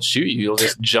 Like they won't shoot you. You'll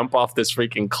just jump off this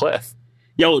freaking cliff.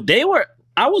 Yo,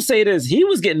 I will say this. He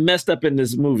was getting messed up in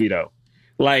this movie though.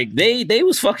 Like they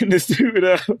was fucking this dude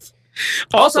up.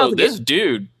 Also, this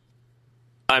dude,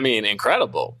 I mean,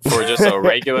 incredible for just a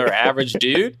regular average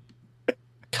dude.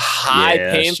 High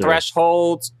pain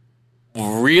thresholds,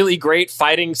 really great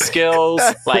fighting skills,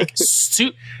 like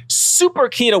super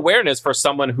keen awareness for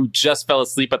someone who just fell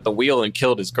asleep at the wheel and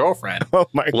killed his girlfriend. Oh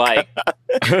my God.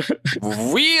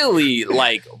 Really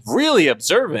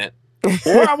observant.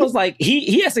 Or I was like,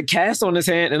 he has a cast on his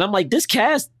hand, and I'm like, this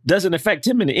cast doesn't affect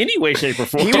him in any way, shape, or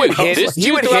form. He would hit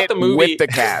the movie with the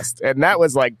cast, and that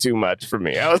was like too much for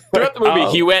me. Throughout the movie,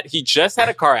 he just had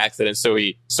a car accident, so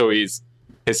he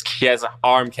has an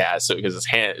arm cast, so because his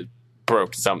hand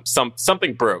broke,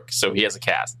 something broke, so he has a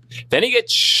cast. Then he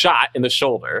gets shot in the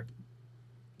shoulder.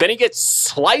 Then he gets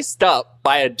sliced up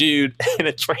by a dude in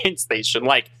a train station,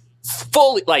 like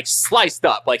fully, like sliced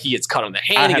up, like he gets cut on the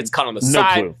hand, he gets cut on the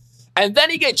side, clue. And then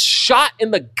he gets shot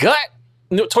in the gut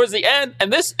towards the end.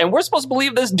 And we're supposed to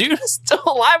believe this dude is still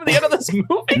alive at the end of this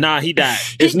movie. Nah, he died.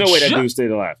 There's no way that dude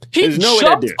stayed alive. There's no way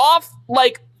that dude off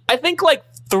I think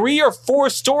 3 or 4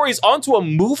 stories onto a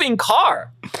moving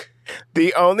car.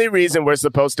 The only reason we're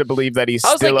supposed to believe that he's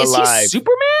still alive. Is he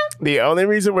Superman? The only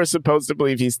reason we're supposed to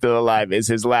believe he's still alive is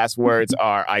his last words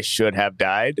are, I should have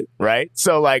died, right?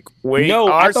 So I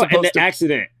thought in the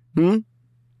accident. In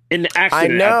the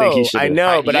accident, I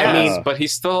know, but I mean, but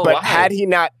he's still alive. But had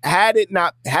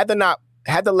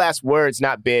the last words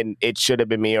not been, it should have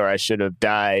been me or I should have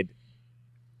died,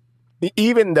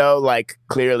 even though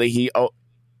clearly he,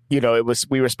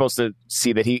 we were supposed to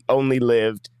see that he only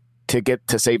lived to get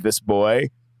to save this boy,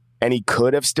 and he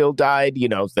could have still died,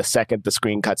 the second the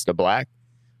screen cuts to black.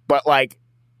 But I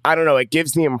don't know, it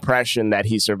gives the impression that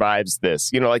he survives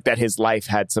this, that his life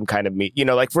had some kind of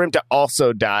for him to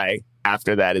also die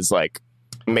after that is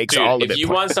makes all of it. If you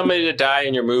want somebody to die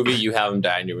in your movie, you have them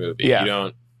die in your movie. Yeah.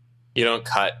 You don't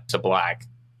cut to black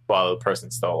while the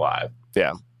person's still alive.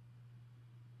 Yeah.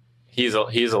 He's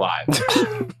alive.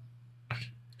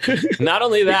 Not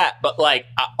only that, but like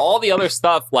all the other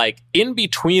stuff, like in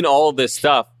between all of this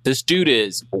stuff, this dude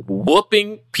is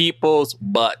whooping people's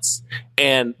butts,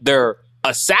 and they're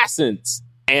assassins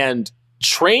and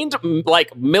trained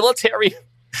like military.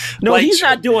 No, like, he's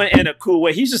not doing it in a cool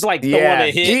way. He's just like throwing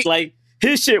a hit. Like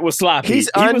his shit was sloppy. He's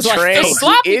untrained.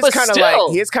 He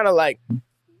is kind of like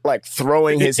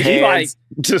throwing his hands.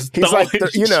 He's like,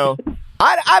 you know.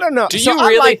 I don't know. Do you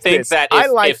really think that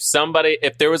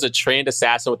if there was a trained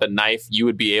assassin with a knife, you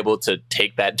would be able to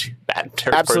take that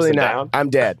absolutely person not. down? I'm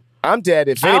dead. I'm dead.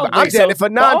 If if a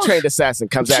non-trained assassin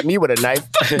comes at me with a knife.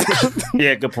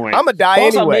 Yeah, good point. I'm gonna die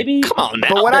anyway. Maybe, come on now.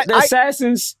 But what the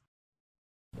assassins.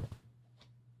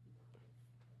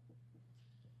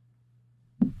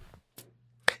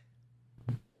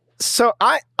 So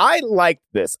I liked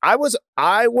this. I was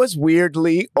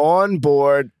weirdly on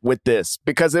board with this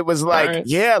because it was like,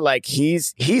 like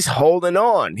he's holding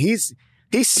on. He's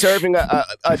serving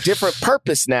a different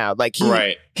purpose now. Like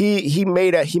he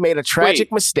made a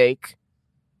tragic mistake.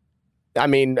 I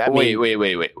mean,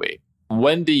 wait.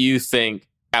 When do you think?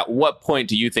 At what point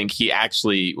do you think he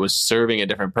actually was serving a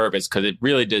different purpose? Because it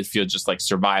really did feel just like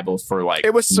survival for like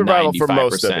it was survival 95%. for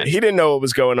most of it. He didn't know what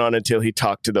was going on until he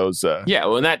talked to those. Yeah,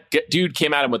 when that dude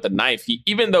came at him with the knife,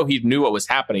 even though he knew what was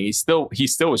happening, he still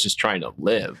was just trying to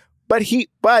live. But he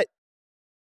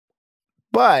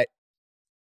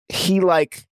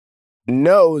like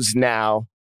knows now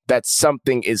that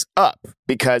something is up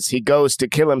because he goes to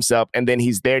kill himself and then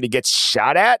he's there to get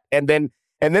shot at, and then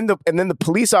the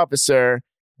police officer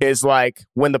is like,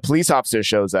 when the police officer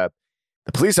shows up,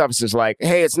 the police officer's like,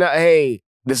 hey,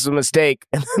 this is a mistake.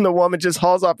 And then the woman just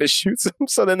hauls off and shoots him.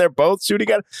 So then they're both shooting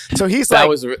at him. So he's that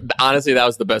was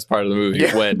the best part of the movie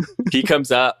when he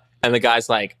comes up and the guy's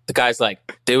like,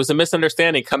 there was a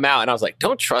misunderstanding, come out. And I was like,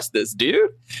 don't trust this dude.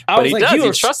 But he does.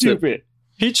 He trusts him.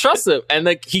 He trusts him. And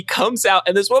like he comes out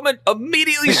and this woman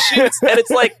immediately shoots. And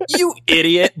it's like, you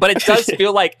idiot. But it does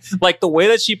feel like the way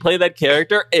that she played that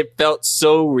character, it felt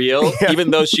so real. Yeah.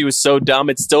 Even though she was so dumb,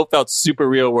 it still felt super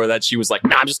real where that she was like,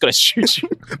 nah, I'm just going to shoot you.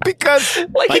 Because he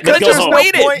could have just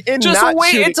waited. Just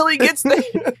wait until he gets there.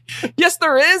 Yes,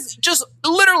 there is. Just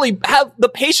literally have the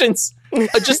patience.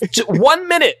 Just 1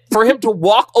 minute for him to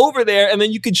walk over there and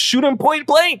then you could shoot him point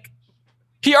blank.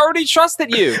 He already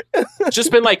trusted you.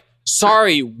 Just been like,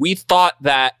 sorry, we thought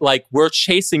that like we're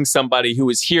chasing somebody who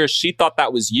was here. She thought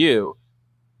that was you.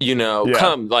 You know,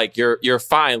 come, like you're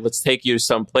fine. Let's take you to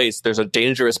some place. There's a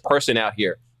dangerous person out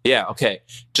here. Yeah, okay.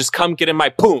 Just come get in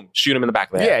my shoot him in the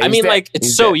back of the head. I mean, like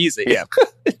it's so easy. Yeah.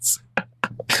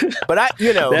 But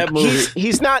that movie,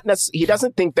 he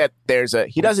doesn't think that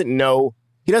he doesn't know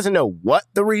what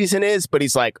the reason is, but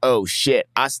he's like, oh shit,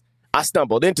 I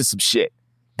stumbled into some shit.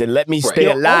 Then let me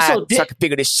stay alive so I can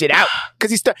figure this shit out.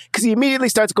 Because he immediately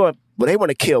starts going, well, they want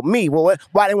to kill me. Well,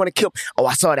 why they want to kill me? Oh,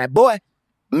 I saw that boy.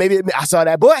 Maybe I saw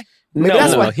that boy. Maybe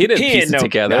that's why he didn't piece it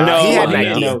together. No, he had an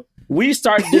idea. No. We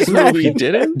started this movie. He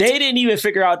didn't? They didn't even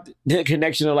figure out the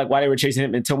connection of like why they were chasing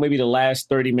him until maybe the last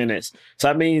 30 minutes. So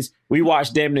that means we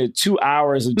watched damn near 2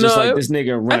 hours of just this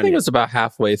nigga running. I think it was about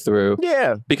halfway through.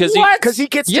 Yeah. Because he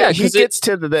gets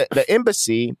to the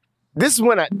embassy. This is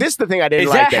the thing I didn't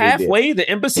like. Is that halfway, the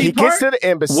embassy He part? gets to the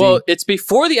embassy. Well, it's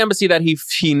before the embassy that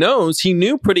he knows. He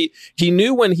knew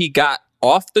when he got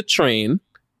off the train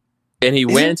and he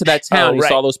went into that town. He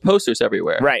saw those posters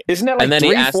everywhere. Right. Isn't that like and then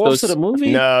he asked those of the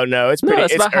movie? No, it's pretty.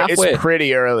 It's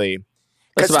pretty early.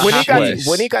 Because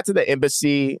when he got to the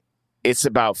embassy, it's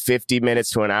about 50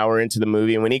 minutes to an hour into the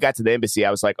movie. And when he got to the embassy, I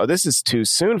was like, oh, this is too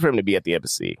soon for him to be at the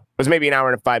embassy. It was maybe an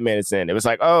hour and 5 minutes in. It was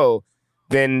like, oh,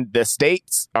 then the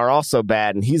states are also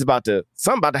bad, and something about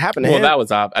to happen to him. Well, that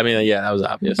was obvious. I mean, yeah, that was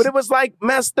obvious. But it was like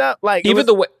messed up. Like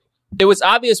the way it was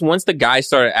obvious once the guy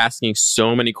started asking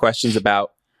so many questions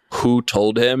about who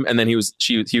told him, and then he was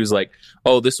like,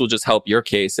 "Oh, this will just help your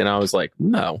case," and I was like,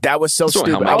 "No, that was so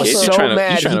stupid." I was so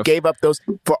mad he gave up those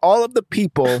for all of the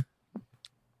people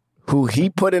who he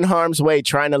put in harm's way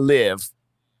trying to live,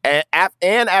 and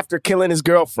after killing his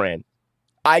girlfriend.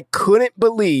 I couldn't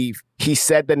believe he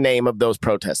said the name of those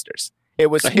protesters.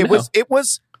 It was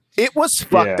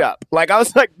fucked up. Like I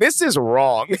was like, this is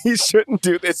wrong. He shouldn't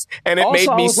do this. And it made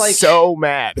me so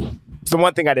mad. It's the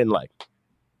one thing I didn't like.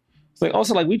 It's like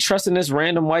also like we trusting this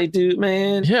random white dude,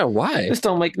 man. Yeah, why? This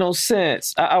don't make no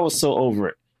sense. I was so over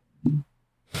it.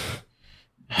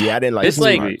 Yeah, I didn't like it's this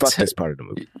like movie. Fuck this part of the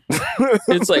movie.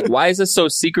 It's like, why is this so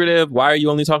secretive? Why are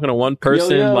you only talking to one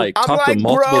person? Yo. Like talk to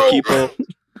multiple people.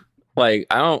 Like,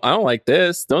 I don't like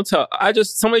this. Don't tell.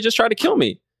 Somebody just tried to kill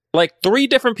me. Like 3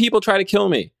 different people tried to kill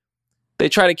me. They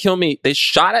tried to kill me. They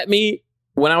shot at me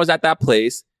when I was at that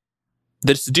place.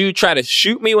 This dude tried to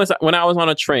shoot me when I was on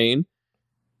a train.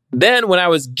 Then when I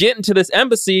was getting to this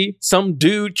embassy, some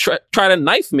dude tried to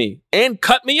knife me and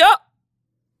cut me up.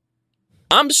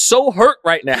 I'm so hurt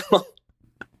right now.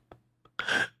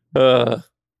 I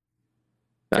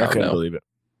couldn't believe it.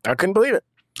 I couldn't believe it.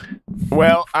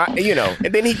 Well, and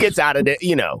then he gets out of there,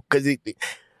 because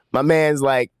my man's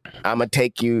like, I'm gonna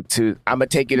take you to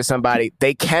somebody.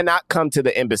 They cannot come to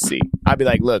the embassy. I'd be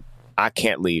like, look, I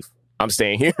can't leave. I'm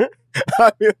staying here.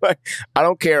 I'd be like, I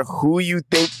don't care who you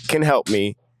think can help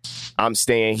me. I'm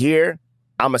staying here.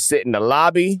 I'm gonna sit in the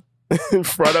lobby in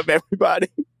front of everybody.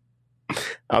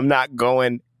 I'm not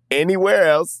going anywhere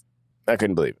else. I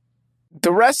couldn't believe it.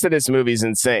 The rest of this movie's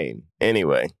insane.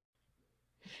 Anyway.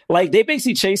 Like, they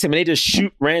basically chase him and they just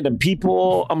shoot random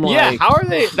people. I'm like... Yeah, how are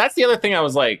they... That's the other thing I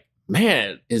was like,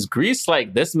 man, is Greece,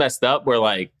 like, this messed up where,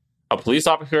 like, a police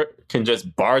officer can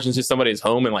just barge into somebody's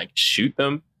home and, like, shoot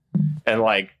them and,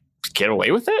 like, get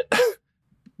away with it?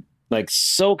 Like,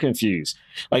 so confused.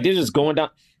 Like, they're just going down.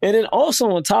 And then also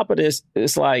on top of this,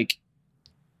 it's like...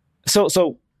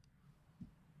 So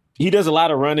he does a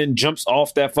lot of running, jumps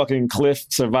off that fucking cliff,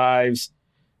 survives.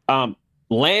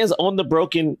 Lands on the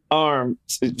broken arm.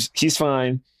 He's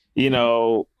fine.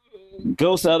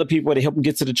 Goes to other people. They help him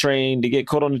get to the train. They get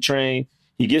caught on the train.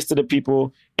 He gets to the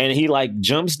people and he like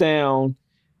jumps down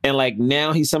and like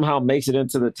now he somehow makes it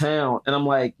into the town. And I'm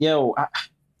like, yo,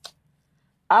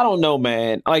 I don't know,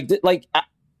 man.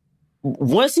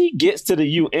 Once he gets to the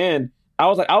UN, I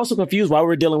was so confused why we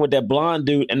were dealing with that blonde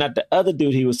dude and not the other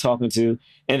dude he was talking to,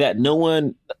 and that no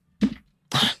one.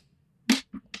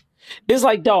 It's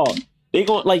like, dog. They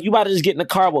going like, you about to just get in the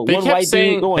car with one white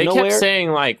dude going nowhere? They kept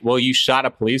saying like, well, you shot a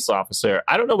police officer.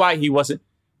 I don't know why he wasn't.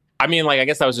 I mean, like, I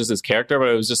guess that was just his character, but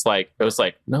it was like,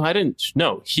 no, I didn't.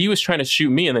 No, he was trying to shoot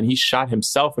me and then he shot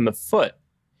himself in the foot.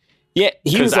 Yeah,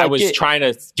 because I was trying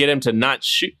to get him to not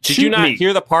shoot. Did you not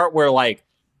hear the part where like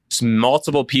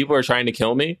multiple people are trying to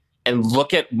kill me and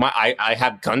look at I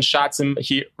have gunshots in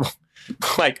here,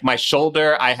 like my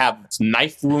shoulder. I have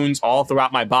knife wounds all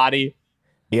throughout my body.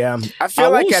 Yeah, I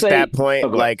feel like at that point,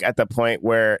 at the point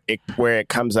where it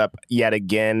comes up yet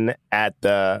again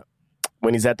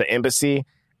when he's at the embassy,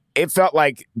 it felt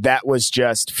like that was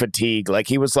just fatigue. Like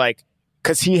he was like,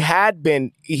 because he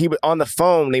was on the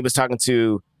phone. He was talking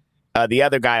to the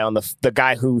other guy the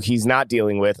guy who he's not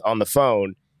dealing with on the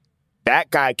phone.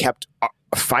 That guy kept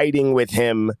fighting with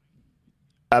him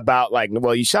about like,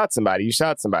 well, you shot somebody,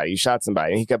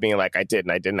 and he kept being like, I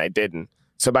didn't.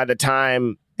 So by the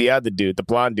time the other dude, the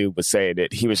blonde dude, was saying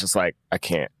it, he was just like, I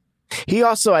can't. He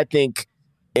also, I think,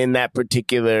 in that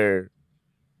particular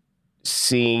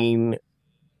scene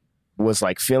was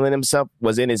like feeling himself,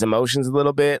 was in his emotions a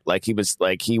little bit. Like he was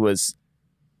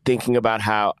thinking about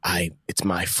how it's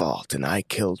my fault and I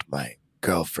killed my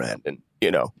girlfriend, and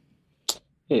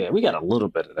Yeah, we got a little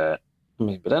bit of that. I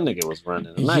mean, but that nigga was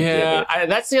running.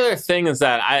 That's the other thing is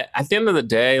that at the end of the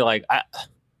day, like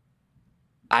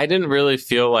I didn't really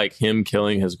feel like him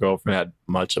killing his girlfriend had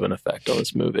much of an effect on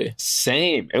this movie.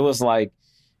 Same. It was like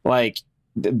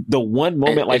the one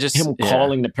moment, like just, him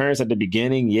calling the parents at the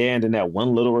beginning, and then that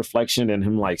one little reflection and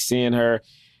him like seeing her.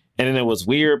 And then it was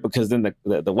weird because then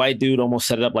the white dude almost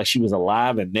set it up like she was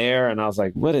alive and there. And I was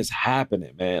like, what is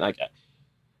happening, man? Like,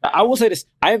 I will say this.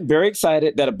 I am very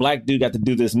excited that a black dude got to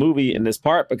do this movie in this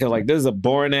part because like this is a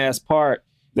boring ass part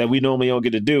that we normally don't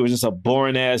get to do. It's just a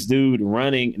boring ass dude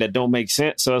running that don't make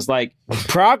sense. So it's like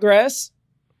progress.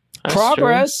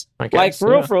 Guess, like for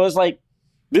real, it's like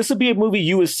this would be a movie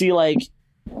you would see like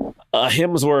a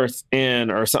Hemsworth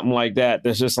in or something like that.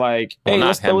 That's just like, hey, not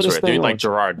let's throw this Hemsworth, thing dude, on. like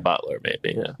Gerard Butler,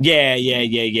 maybe. Yeah.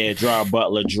 Gerard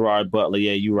Butler.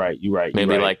 Yeah, you're right.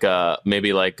 Maybe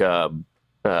like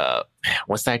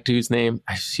what's that dude's name?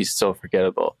 He's so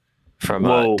forgettable. From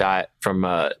Live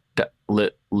Another Day.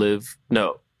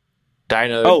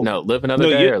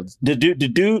 Or...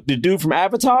 The dude from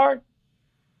Avatar.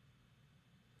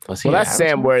 That's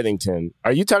Sam Worthington.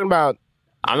 Are you talking about?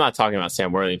 I'm not talking about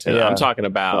Sam Worthington. Yeah. I'm talking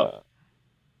about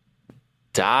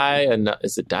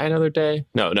Is it Die Another Day?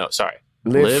 No, sorry.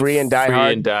 Live Free and Die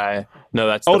Hard. And Die. No,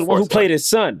 that's the one who played his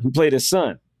son.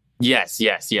 Yes.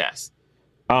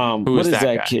 What is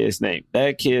that kid's name?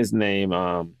 That kid's name. We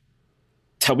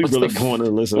really going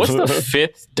to listen. What's the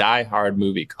fifth Die Hard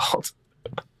movie called?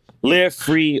 Live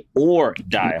Free or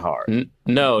Die Hard.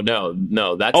 No.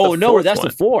 That's that's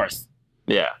the fourth.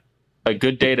 Yeah, A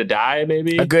Good Day to Die,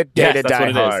 maybe. A Good Day to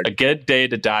Die Hard. A Good Day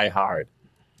to Die Hard.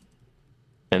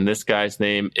 And this guy's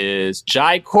name is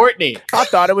Jai Courtney. I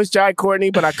thought it Jai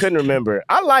Courtney, but I couldn't remember.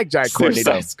 I like Jai Courtney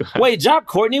though. Wait, Jai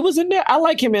Courtney was in there? I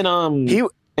like him in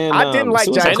And, I didn't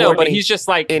like John I know, but Courtney he's just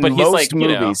like in but he's most like, you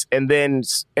know, movies, and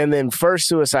then first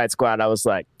Suicide Squad, I was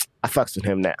like, I fucks with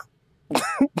him now.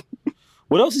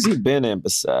 What else has he been in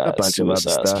besides A bunch of other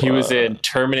Suicide stuff. Squad? he was in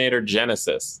Terminator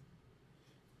Genesis.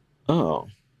 Oh,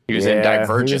 He was in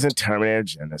Divergent. He was in Terminator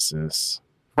Genesis.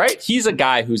 Right? He's a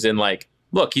guy who's in like,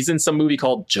 look, he's in some movie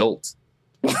called Jolt.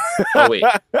 Oh wait,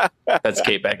 that's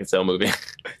Kate Beckitt's own movie.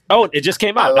 oh, it just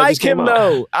came out. I That like just came him out.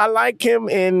 though. I like him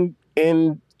in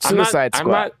Suicide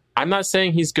Squad. I'm not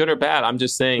saying he's good or bad. I'm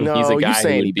just saying No, he's a you guy who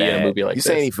saying he would be in a bad. movie like you this.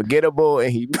 saying he forgettable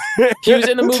and he He was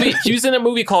in a movie. He was in a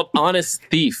movie called Honest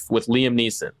Thief with Liam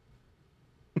Neeson.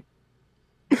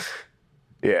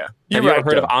 yeah. Have you ever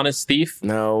heard of Honest Thief?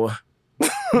 No.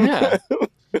 Yeah.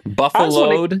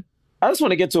 Buffaloed. I just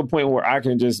want to get to a point where I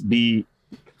can just be.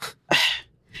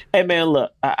 Hey man,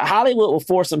 look, Hollywood will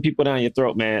force some people down your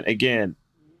throat, man. Again,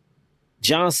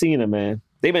 John Cena, man.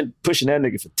 They've been pushing that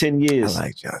nigga for 10 years. I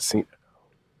like John Cena.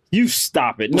 You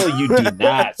stop it. No, you do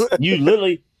not. You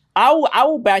literally, I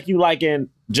will back you liking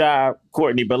John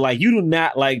Courtney, but like you do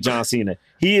not like John Cena.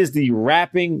 He is the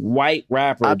rapping white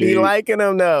rapper, I be dude. liking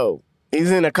him though.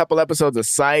 He's in a couple episodes of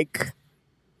Psych.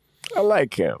 I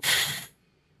like him.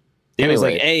 It was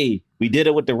Anyway. like, hey, we did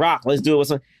it with The Rock. Let's do it with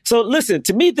some. So listen,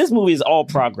 to me, this movie is all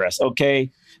progress,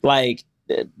 okay? Like,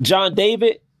 John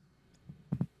David,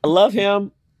 I love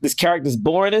him. This character's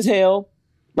boring as hell.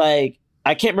 Like,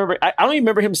 I can't remember. I don't even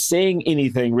remember him saying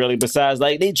anything really besides,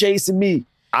 like, they chasing me.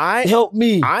 Help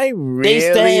me. I They really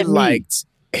stabbed me. liked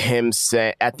him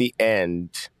say at the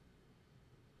end.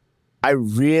 I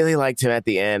really liked him at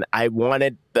the end. I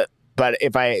wanted the, but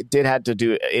if I did have to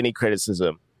do any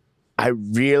criticism, I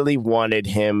really wanted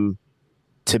him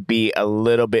to be a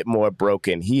little bit more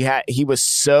broken. He was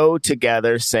so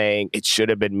together saying it should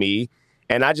have been me.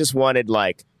 And I just wanted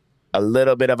like a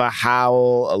little bit of a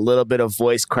howl, a little bit of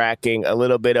voice cracking, a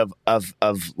little bit of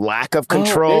lack of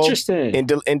control in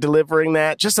delivering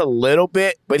that, just a little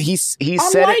bit. But he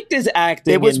said I liked his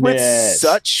acting. it was in with this.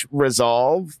 such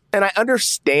resolve, and I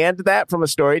understand that from a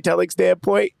storytelling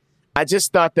standpoint. I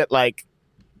just thought that like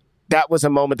that was a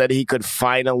moment that he could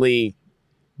finally,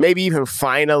 maybe even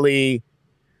finally,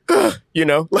 you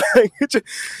know, like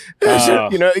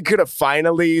you know, it could have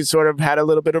finally sort of had a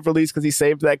little bit of release because he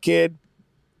saved that kid.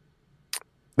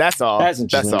 That's all. That's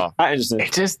interesting. That's all. I understand.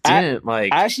 It just didn't I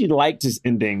actually liked his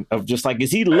ending of just like,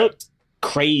 because he looked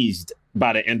crazed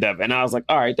by the end of it. And I was like,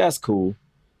 all right, that's cool.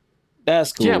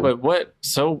 That's cool. Yeah, but what?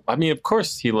 So, I mean, of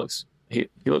course he looks, he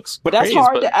looks But that's crazed,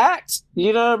 hard to act.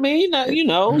 You know what I mean? You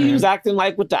know, he was acting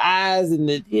like with the eyes and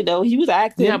the, you know, he was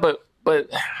acting. Yeah, but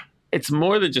it's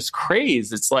more than just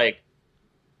craze. It's like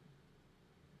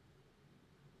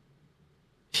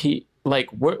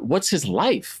what's his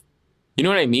life? You know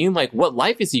what I mean? Like, what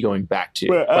life is he going back to?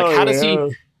 Like,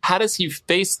 how does he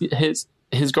face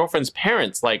his girlfriend's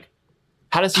parents? Like,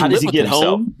 how does he live with get himself?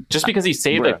 home? Just because he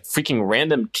saved a freaking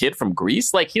random kid from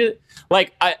Greece? Like,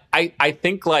 I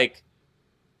think like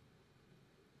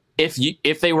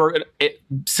if they were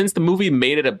since the movie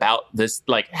made it about this,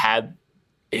 like, had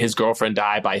his girlfriend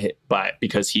die by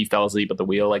because he fell asleep at the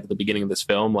wheel, like at the beginning of this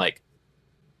film, like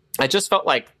I just felt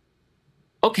like,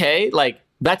 okay, like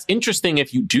that's interesting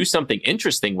if you do something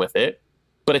interesting with it,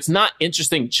 but it's not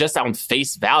interesting just on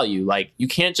face value. Like, you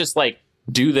can't just like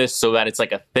do this so that it's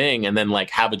like a thing and then like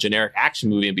have a generic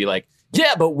action movie and be like,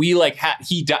 yeah, but we like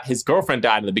his girlfriend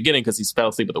died in the beginning because he fell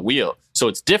asleep at the wheel, so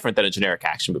it's different than a generic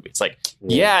action movie. It's like,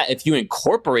 yeah, if you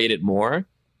incorporate it more,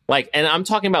 like, and I'm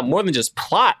talking about more than just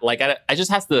plot. Like, I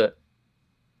just has to.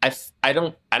 I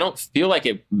don't feel like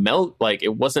it like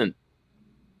it wasn't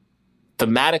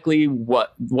thematically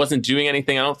wasn't doing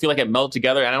anything. I don't feel like it melded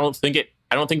together. And I don't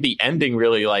think the ending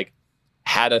really like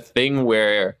had a thing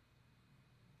where,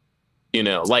 you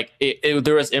know, like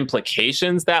there was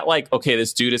implications that like, okay,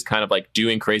 this dude is kind of like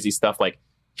doing crazy stuff. Like,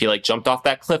 he like jumped off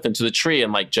that cliff into the tree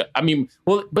and like,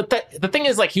 but the thing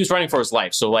is, like, he was running for his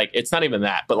life. So like, it's not even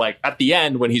that, but like at the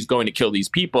end when he's going to kill these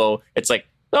people, it's like,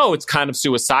 oh, it's kind of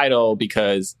suicidal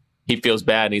because he feels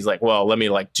bad and he's like, well, let me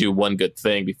like do one good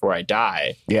thing before I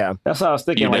die. Yeah. That's what I was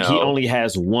thinking. You like, know? he only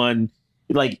has one,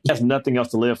 like, he has nothing else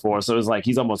to live for. So it's like,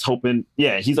 he's almost hoping,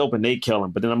 he's hoping they kill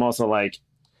him. But then I'm also like,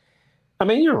 I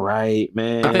mean, you're right,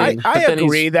 man. I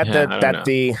agree that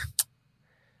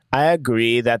I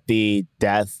agree that the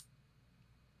death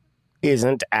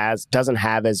doesn't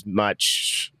have as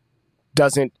much,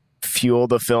 doesn't fuel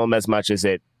the film as much as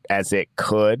it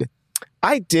could.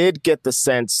 I did get the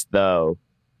sense though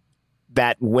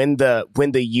that when the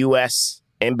U.S.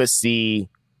 embassy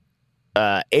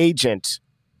agent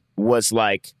was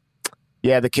like,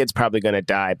 yeah, the kid's probably gonna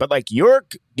die, but like you're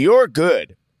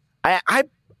good.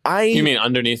 You mean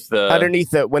underneath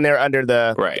the when they're under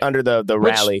the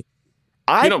rally?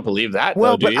 You don't believe that?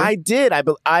 Well, though, do but you? I did.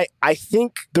 I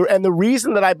think the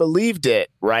reason that I believed it,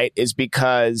 right, is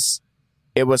because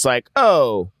it was like,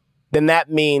 oh, then that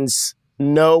means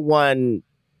no one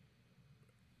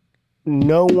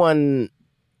of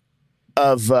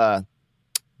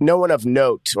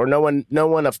note or no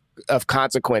one of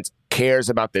consequence cares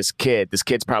about this kid. This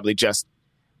kid's probably just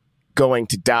going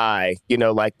to die. You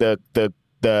know, like the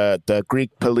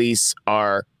Greek police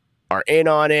are in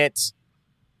on it.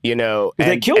 You know,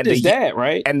 they killed his dad,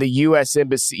 right? And the U.S.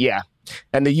 Embassy, yeah,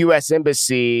 and the U.S.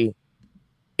 Embassy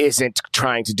isn't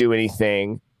trying to do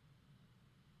anything.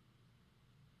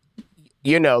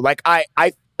 You know, like I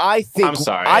think. I'm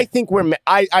sorry. I think we're.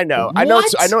 I know. I know.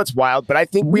 I know it's wild, but I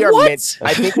think we are meant.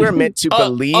 I think we're meant to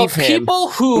believe him.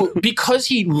 People who, because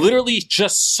he literally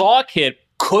just saw a kid,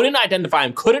 couldn't identify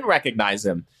him, couldn't recognize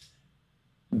him.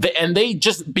 And they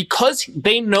just, because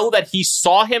they know that he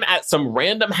saw him at some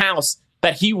random house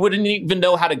that he wouldn't even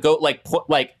know how to go,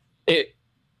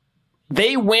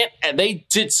 they went and they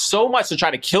did so much to try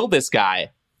to kill this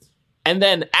guy. And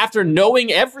then after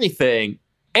knowing everything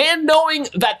and knowing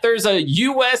that there's a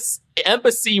U.S.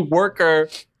 embassy worker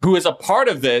who is a part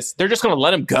of this, they're just going to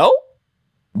let him go?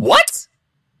 What?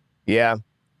 Yeah.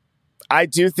 I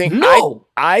do think no.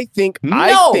 I think think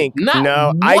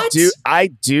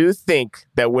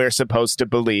that we're supposed to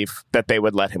believe that they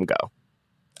would let him go.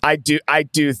 I do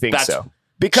think so.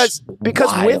 Because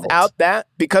wild. without that,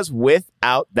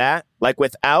 like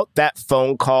without that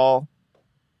phone call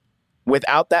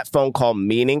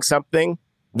meaning something,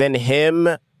 then him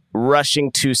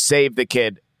rushing to save the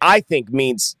kid, I think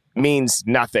means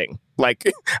nothing. Like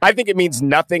I think it means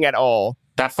nothing at all.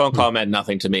 That phone call meant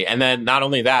nothing to me. And then not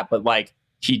only that, but like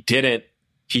he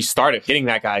started hitting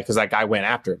that guy because that guy went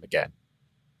after him again.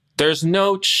 There's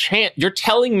no chance. You're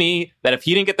telling me that if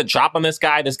he didn't get the drop on this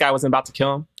guy wasn't about to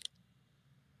kill him?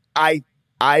 I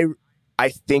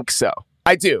think so.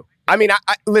 I do. I mean,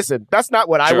 I listen, that's not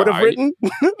what I would have written,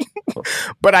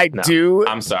 but I do.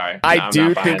 I'm sorry. I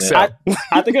do think so. I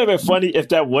think it would have been funny if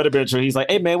that would have been true. He's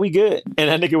like, hey, man, we good. And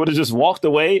that nigga would have just walked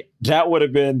away. That would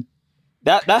have been,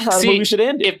 that's how the movie should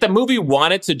end. If the movie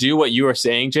wanted to do what you were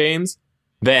saying, James,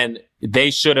 then they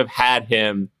should have had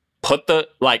him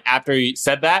after he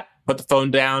said that, put the phone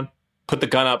down, put the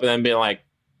gun up, and then be like,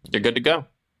 you're good to go.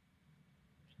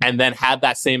 And then had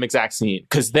that same exact scene.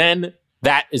 Because then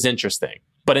that is interesting.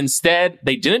 But instead,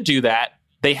 they didn't do that.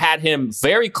 They had him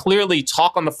very clearly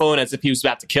talk on the phone as if he was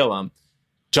about to kill him.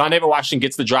 John David Washington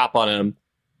gets the drop on him.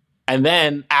 And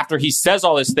then after he says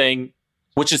all this thing,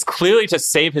 which is clearly to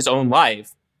save his own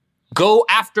life, go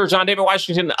after John David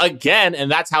Washington again. And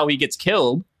that's how he gets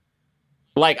killed.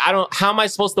 Like, how am I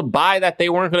supposed to buy that they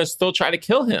weren't going to still try to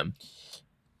kill him?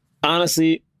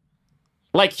 Honestly,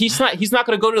 like, he's not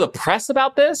going to go to the press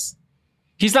about this.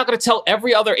 He's not going to tell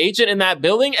every other agent in that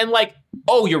building and like,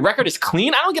 oh, your record is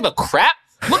clean. I don't give a crap.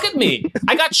 Look at me.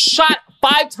 I got shot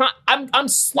 5 times. I'm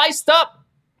sliced up.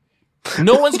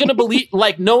 No one's going to believe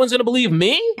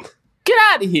me. Get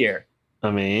out of here.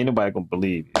 I mean, ain't nobody going to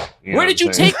believe you. Where did you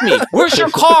take me? Where's your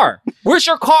car?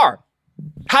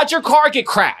 How'd your car get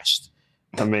crashed?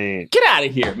 I mean, get out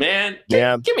of here, man.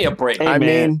 Give me a break. Hey, I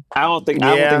mean, I don't think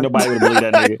nobody would believe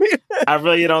that nigga. I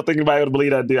really don't think nobody would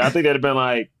believe that dude. I think they'd have been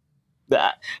like,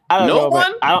 I don't know.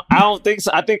 One? I don't think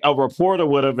so. I think a reporter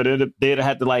would have, and they'd have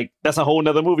had to like. That's a whole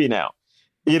nother movie now.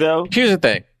 You know. Here's the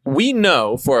thing: we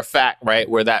know for a fact, right,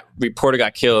 where that reporter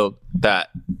got killed, that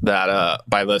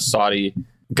by the Saudi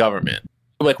government.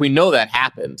 Like we know that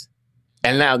happened,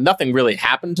 and now nothing really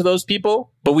happened to those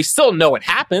people, but we still know it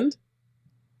happened.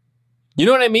 You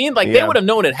know what I mean? Like they would have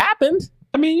known it happened.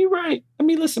 I mean, you're right. I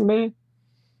mean, listen, man.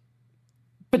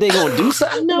 But they gonna do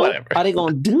something now? Whatever. Are they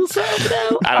gonna do something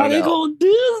now? Are they gonna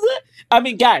do something? I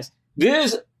mean, guys,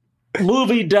 this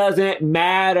movie doesn't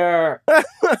matter.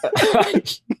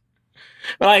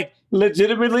 like,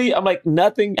 legitimately, I'm like,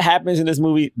 nothing happens in this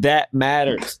movie that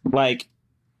matters. Like,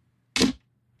 can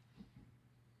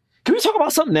we talk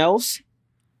about something else?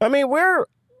 I mean, we're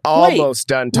almost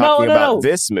done talking about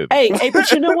this movie. Hey, but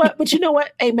you know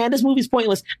what? Hey, man, this movie's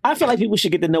pointless. I feel like people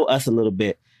should get to know us a little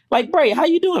bit. Like, Bray, how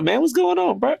you doing, man? What's going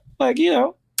on, bro? Like,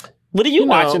 what are you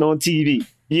watching on TV?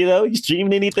 You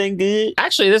streaming anything good?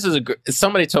 Actually, this is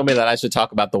somebody told me that I should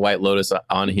talk about the White Lotus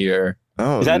on here.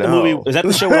 Oh, is that the movie? Is that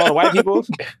the show with all the white people?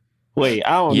 Wait,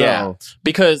 I don't know.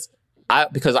 Because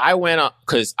I went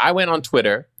on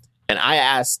Twitter and I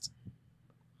asked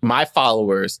my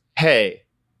followers, hey,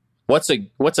 what's a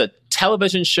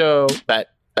television show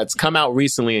that's come out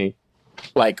recently,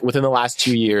 like within the last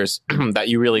 2 years, that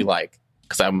you really like?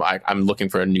 Because I'm looking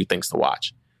for new things to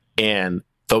watch. and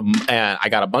I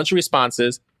got a bunch of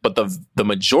responses, but the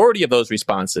majority of those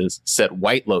responses said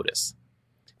White Lotus.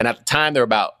 And at the time, there were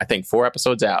about, I think, 4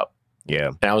 episodes out.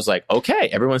 Yeah. And I was like, okay,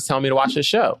 everyone's telling me to watch this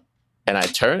show. And I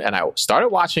turned and I started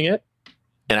watching it.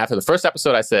 And after the first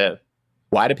episode, I said,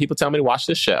 why do people tell me to watch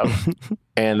this show?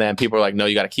 And then people were like, no,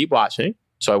 you got to keep watching.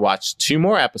 So I watched 2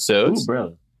 more episodes. Ooh,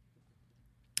 bro.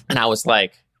 And I was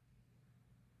like,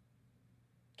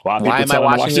 why am I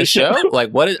watching this show? Like,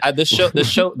 what is this show?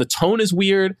 The tone is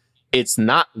weird. It's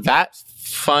not that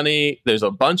funny. There's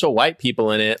a bunch of white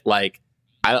people in it. Like,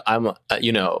 I'm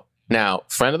now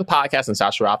friend of the podcast, and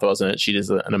Sasha Rothwell's in it. She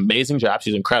does an amazing job.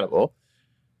 She's incredible.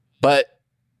 But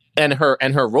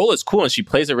her role is cool, and she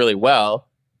plays it really well.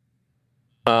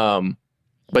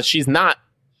 But she's like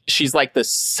the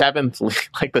 7th,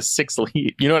 like the 6th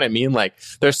lead. You know what I mean? Like,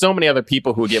 there's so many other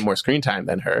people who get more screen time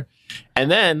than her.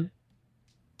 And then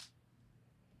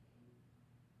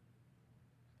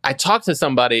I talked to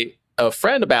somebody, a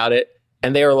friend, about it,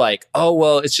 and they were like, oh,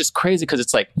 well, it's just crazy because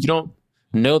it's like, you don't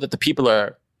know that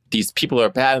these people are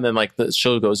bad. And then like the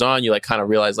show goes on, you like kind of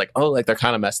realize like, oh, like they're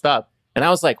kind of messed up. And I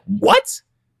was like, what?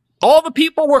 All the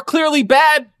people were clearly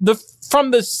bad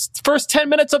from the first 10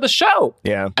 minutes of the show.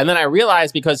 Yeah. And then I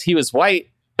realized because he was white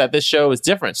that this show is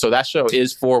different. So that show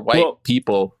is for white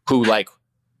people who like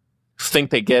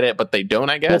think they get it, but they don't,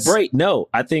 I guess. Well, Bray, no,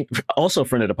 I think also a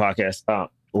friend of the podcast,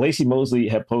 Lacey Mosley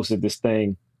had posted this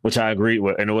thing, which I agreed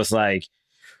with. And it was like,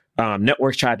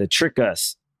 networks tried to trick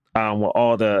us with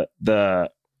all the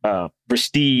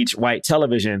prestige white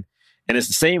television. And it's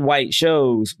the same white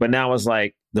shows, but now it's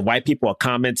like the white people are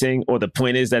commenting, or the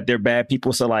point is that they're bad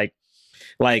people. So like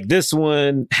this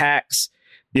one, Hacks,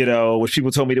 which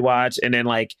people told me to watch. And then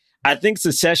like, I think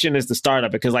Succession is the start of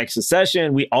it, because like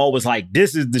Succession, we always like,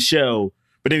 this is the show.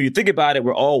 But if you think about it,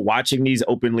 we're all watching these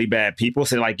openly bad people.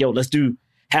 So like, yo, let's do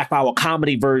half-hour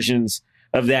comedy versions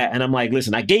of that. And I'm like,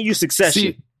 listen, I gave you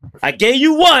Succession. I gave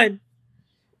you 1.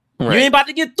 Right. You ain't about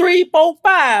to get 3, 4,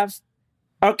 5.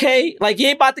 Okay? Like, you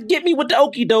ain't about to get me with the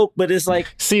okie doke, but it's like...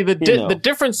 See, the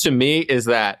difference to me is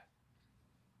that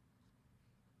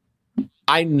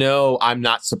I know I'm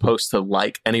not supposed to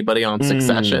like anybody on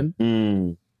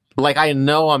Succession. Like, I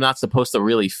know I'm not supposed to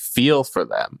really feel for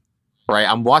them, right?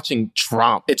 I'm watching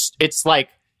drama. It's like,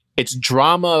 it's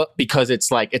drama because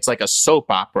it's like a soap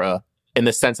opera in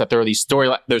the sense that there are these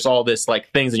there's all this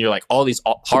like things, and you're like all these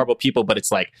horrible people, but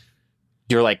it's like,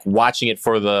 you're like watching it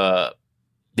for the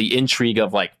intrigue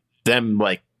of like them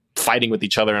like fighting with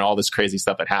each other and all this crazy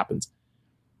stuff that happens.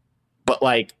 But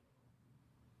like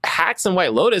Hacks and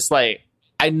White Lotus, like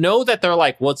I know that they're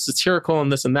like, well, it's satirical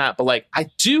and this and that, but like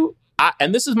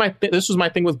and this was my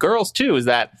thing with Girls too, is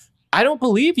that I don't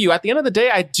believe you. At the end of the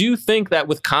day, I do think that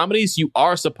with comedies, you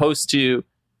are supposed to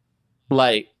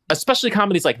like, especially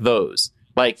comedies like those,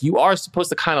 like you are supposed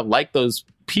to kind of like those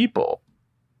people.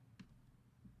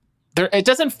 It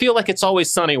doesn't feel like It's Always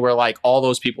Sunny where like all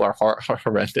those people are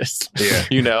horrendous.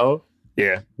 Yeah.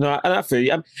 Yeah. No, I feel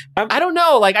you. I don't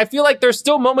know. Like, I feel like there's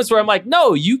still moments where I'm like,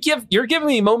 no, you're giving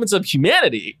me moments of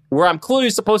humanity where I'm clearly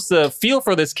supposed to feel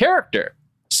for this character.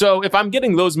 So if I'm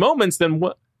getting those moments, then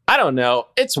what? I don't know.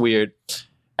 It's weird.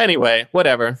 Anyway,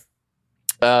 whatever.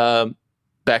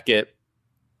 Beckett.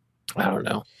 I don't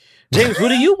know. James,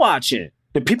 what are you watching?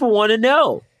 The people want to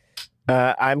know.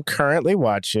 I'm currently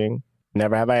watching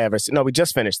Never Have I Ever. No, we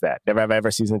just finished that. Never Have I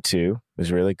Ever season 2. It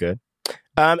was really good.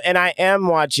 And I am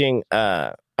watching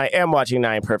 9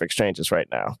 Perfect Strangers right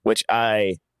now, which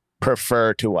I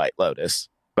prefer to White Lotus.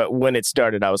 But when it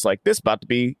started, I was like, this is about to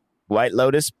be White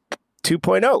Lotus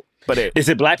 2.0. But is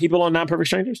it black people on 9 Perfect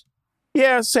Strangers?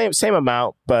 Yeah, same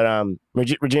amount. But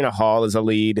Regina Hall is a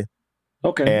lead.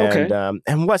 Okay.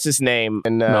 And what's his name?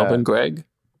 And Melvin Gregg.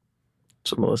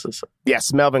 That's what Melissa said.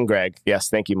 Yes, Melvin Gregg. Yes,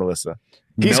 thank you, Melissa.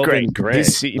 He's great.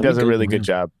 He does a really good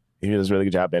job. He does a really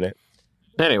good job in it.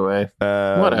 Anyway,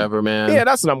 whatever, man. Yeah,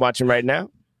 that's what I'm watching right now.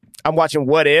 I'm watching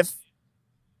What If.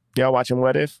 Y'all watching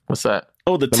What If? What's that?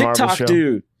 Oh, the TikTok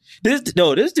dude. This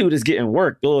dude is getting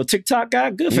work. The little TikTok guy,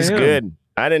 good for him. He's good.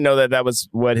 I didn't know that was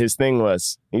what his thing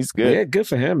was. He's good. Yeah, good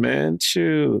for him, man.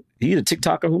 Shoot. He's a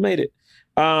TikToker who made it.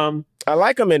 I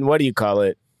like him in, what do you call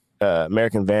it?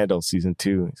 American Vandal season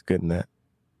 2. He's good in that.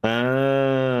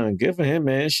 Good for him,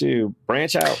 man. Shoot.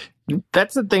 Branch out.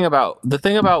 That's the thing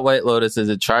about White Lotus is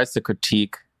it tries to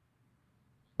critique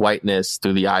whiteness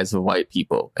through the eyes of white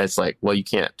people. It's like, well, you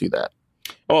can't do that.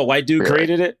 Oh, a white dude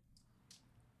created it?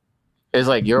 It's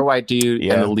like, you're a white dude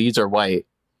and the leads are white.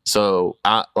 So,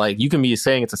 like, you can be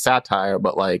saying it's a satire,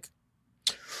 but like...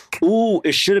 Ooh,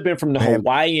 it should have been from the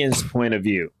Hawaiians' point of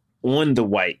view on the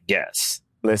white guests.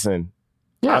 Listen,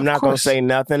 I'm not going to say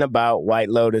nothing about White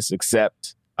Lotus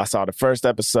except I saw the first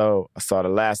episode. I saw the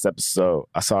last episode.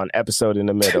 I saw an episode in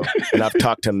the middle. And I've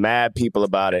talked to mad people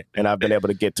about it. And I've been able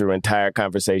to get through entire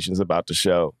conversations about the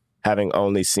show, having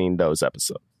only seen those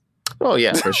episodes. Oh,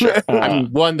 yeah, for sure. I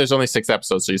mean, one, there's only 6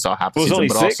 episodes, so you saw half the season. Only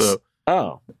but 6?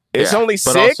 Also, it's only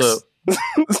 6? Also,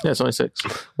 yeah, it's only 6.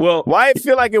 Well, why I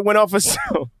feel like it went off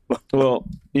so? Well,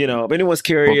 you know, if anyone's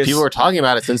curious, people were talking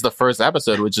about it since the first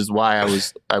episode, which is why I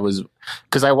was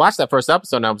because I watched that first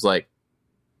episode and I was like,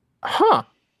 huh.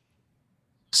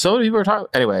 So people were talking.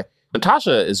 Anyway,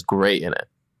 Natasha is great in it.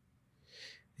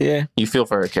 Yeah, you feel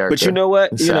for her character, but you know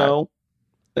what? You know,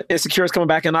 Insecure is coming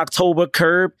back in October.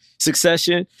 Curb,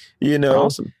 Succession. You know,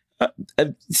 awesome.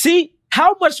 See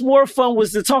how much more fun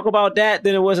was to talk about that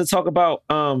than it was to talk about.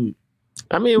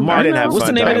 I mean, I didn't have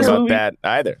fun talking about that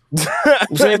either.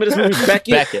 What's the name of this movie?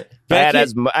 Beckett.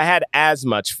 I had as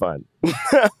much fun.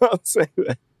 I'll say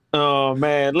that. Oh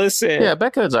man, listen. Yeah,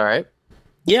 Beckett's all right.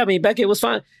 Yeah, I mean, Beckett was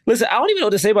fine. Listen, I don't even know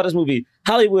what to say about this movie.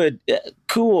 Hollywood,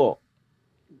 cool.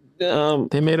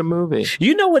 They made a movie.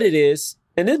 You know what it is?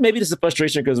 And maybe this is a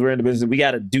frustration because we're in the business. We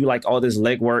got to do like all this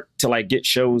legwork to like get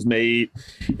shows made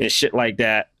and shit like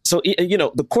that. So, you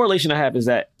know, the correlation I have is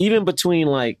that even between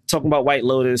like talking about White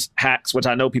Lotus, Hacks, which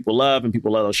I know people love and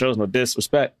people love those shows, no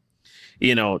disrespect.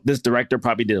 You know, this director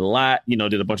probably did a lot, you know,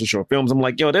 did a bunch of short films. I'm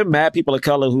like, yo, there are mad people of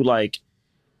color who like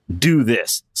do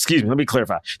this. Excuse me, let me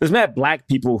clarify. There's mad black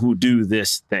people who do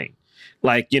this thing.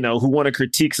 Like, you know, who want to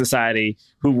critique society,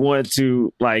 who want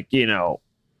to like, you know,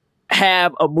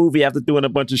 have a movie after doing a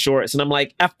bunch of shorts. And I'm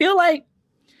like, I feel like,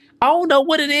 I don't know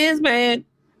what it is, man.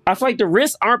 I feel like the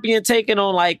risks aren't being taken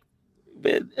on like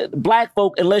black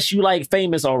folk unless you like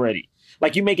famous already.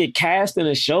 Like you make it cast in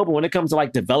a show, but when it comes to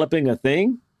like developing a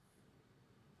thing,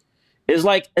 it's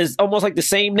almost like the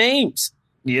same names.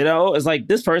 You know, it's like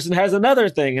this person has another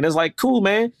thing. And it's like, cool,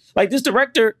 man. Like this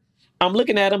director, I'm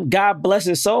looking at him, God bless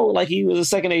his soul. Like he was a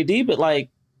second AD, but like,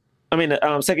 I mean,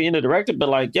 second unit director, but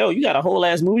like, yo, you got a whole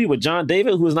ass movie with John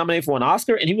David, who was nominated for an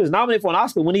Oscar, and he was nominated for an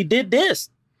Oscar when he did this.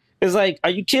 It's like,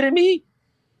 are you kidding me?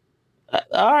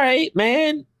 All right,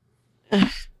 man. I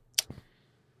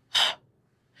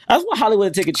just want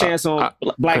Hollywood to take a chance on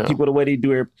black people the way they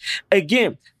do it.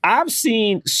 Again, I've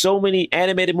seen so many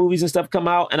animated movies and stuff come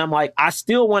out, and I'm like, I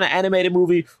still want an animated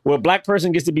movie where a black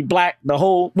person gets to be black the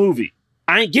whole movie.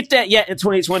 I ain't get that yet in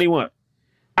 2021.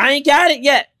 I ain't got it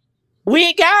yet. We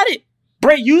ain't got it.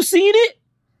 Bray, you seen it?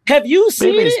 Have you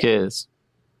seen Baby's it? Kids.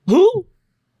 Who?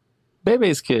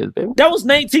 Baby's Kids. Baby. That was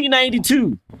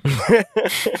 1992.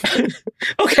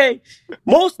 Okay.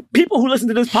 Most people who listen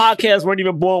to this podcast weren't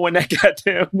even born when that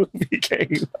goddamn movie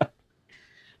came out.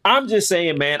 I'm just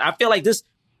saying, man, I feel like this,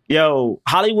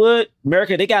 Hollywood,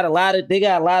 America, they got a lot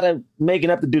of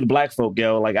making up to do to black folk,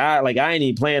 yo. Like I ain't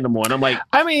even playing no more. And I'm like,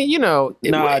 I mean,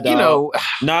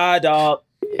 nah, dog.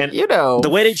 And the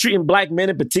way they treating black men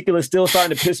in particular is still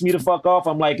starting to piss me the fuck off.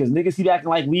 I'm like, cause niggas keep acting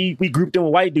like we grouped in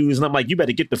with white dudes, and I'm like, you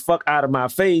better get the fuck out of my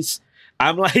face.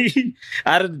 I'm like,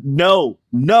 no.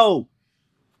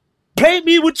 Pay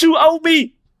me what you owe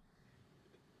me.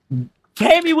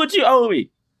 Pay me what you owe me.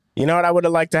 You know what I would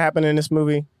have liked to happen in this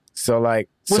movie? So like,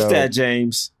 what's that,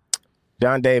 James?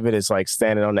 John David is like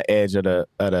standing on the edge of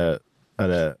the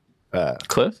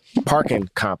cliff parking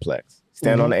complex.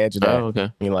 Stand on the edge of that. Oh, okay.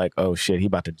 And you're like, oh shit, he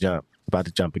about to jump. About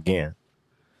to jump again.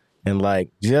 And like,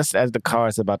 just as the car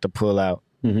is about to pull out,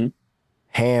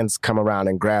 hands come around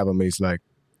and grab him. He's like,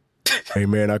 hey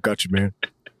man, I got you, man.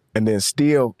 And then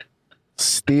Steel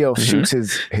shoots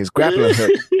his grappling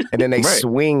hook, and then they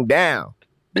swing down.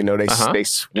 You know, they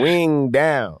swing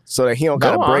down so that he don't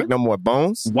gotta break no more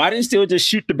bones. Why didn't Steel just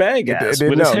shoot the bad guys?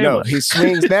 No, he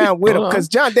swings down with him because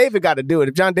John David got to do it.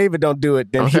 If John David don't do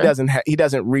it, then he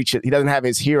doesn't reach it. He doesn't have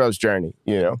his hero's journey.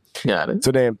 You know. Got it.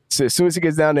 So then, as soon as he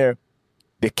gets down there,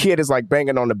 the kid is like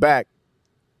banging on the back,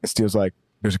 and Steel's like,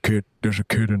 "There's a kid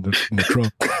in the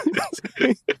trunk."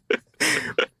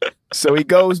 So he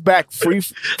goes back free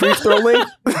throwing,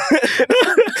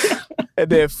 and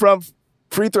then from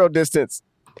free throw distance,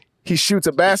 he shoots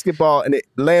a basketball and it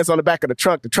lands on the back of the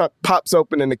trunk. The trunk pops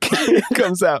open and the kid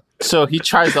comes out. So he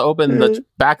tries to open the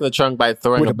back of the trunk by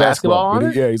throwing a basketball on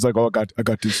it? Yeah, he's like, oh, I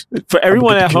got this. For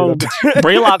everyone at home,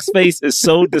 Braylock's face is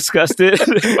so disgusted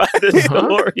by this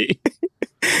story.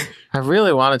 I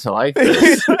really wanted to like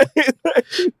this.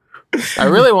 I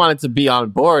really wanted to be on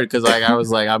board because I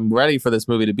was like, I'm ready for this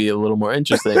movie to be a little more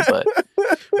interesting, but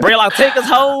Braylock, take us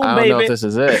home, I don't know if this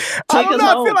is it. I don't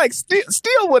know. I feel like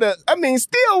Steel would have. There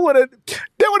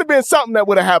would have been something that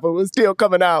would have happened with Steel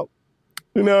coming out.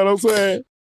 You know what I'm saying?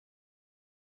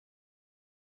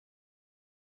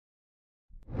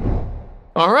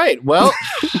 All right. Well,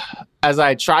 as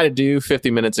I tried to do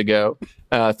 50 minutes ago,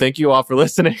 thank you all for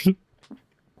listening.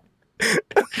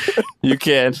 You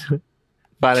can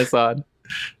find us on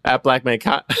at Black Man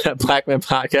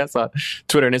Podcast on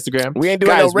Twitter and Instagram. We ain't doing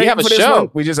Guys, no rating we have a for this show. one.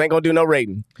 We just ain't gonna do no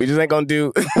rating. We just ain't gonna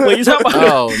do. What you talking about?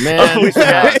 Oh man!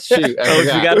 Shoot! I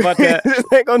forgot about that. We just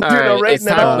ain't gonna do no rating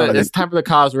at all. It's time for the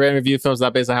cause. We're gonna review films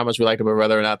not based on how much we like them, but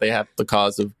whether or not they have the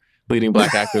cause of leading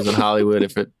black actors in Hollywood.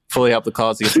 If it fully helped the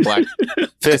cause, it gets a black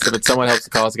fist. If it somewhat helps the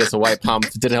cause, it gets a white palm.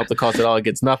 If it didn't help the cause at all, it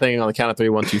gets nothing. On the count of 3,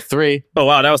 1, 2, 3. Oh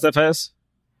wow, that was that fast.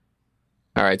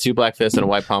 All right, 2 black fists and a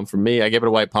white palm from me. I gave it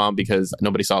a white palm because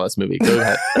nobody saw this movie. Go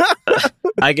ahead.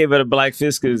 I gave it a black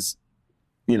fist because,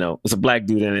 it's a black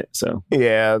dude in it. So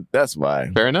Yeah, that's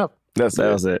why. Fair enough. that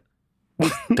was it.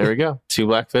 There we go. 2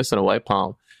 black fists and a white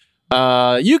palm.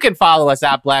 You can follow us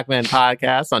at Black Man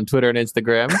Podcast on Twitter and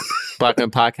Instagram.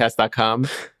 BlackmanPodcast.com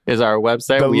is our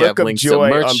website. The We look have of links to joy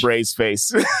merch. on Bray's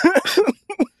face.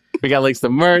 We got links to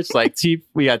merch, like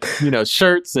we got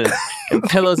shirts and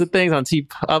pillows and things on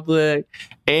TeePublic,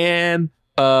 and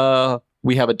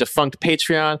we have a defunct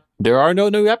Patreon. There are no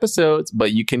new episodes,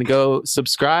 but you can go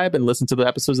subscribe and listen to the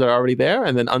episodes that are already there,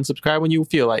 and then unsubscribe when you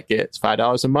feel like it. It's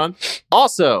 $5 a month.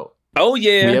 Also, Oh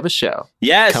yeah, we have a show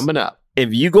coming up.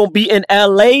 If you gonna be in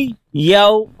LA,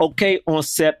 on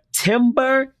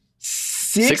September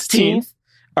 16th,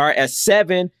 all right, at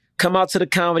 7, come out to the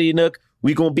Comedy Nook.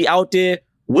 We gonna be out there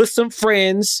with some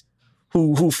friends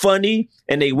who funny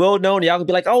and they well known. Y'all gonna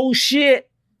be like, oh shit.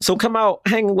 So come out,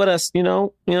 hang with us, you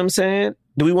know what I'm saying?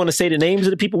 Do we want to say the names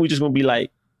of the people? We just gonna be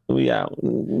like, we out. You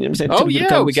know what I'm saying? Oh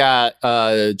yeah, we got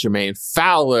Jermaine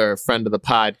Fowler, friend of the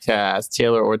podcast,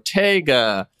 Taylor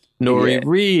Ortega, Nori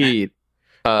Reed.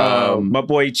 My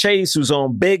boy Chase, who's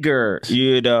on Bigger, and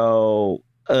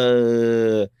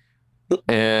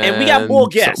we got more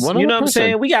guests. You know what I'm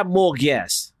saying? We got more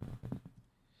guests.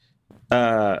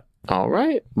 All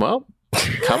right. Well,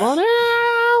 come on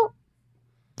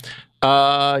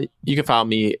out. You can follow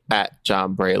me at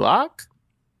John Braylock.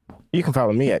 You can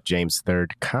follow me at James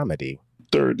Third Comedy.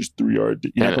 Third is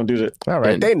 3RD. You're not gonna do that. All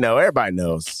right, they know. Everybody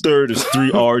knows. Third is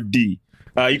 3RD.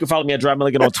 You can follow me at Dry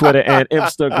Milligan on Twitter and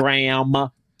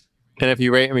Instagram. And if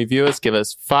you rate and review us, give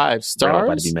us 5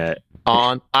 stars Be mad.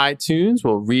 on iTunes.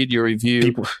 We'll read your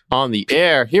review on the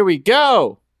air. Here we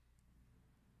go.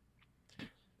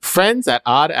 Friends at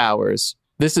Odd Hours.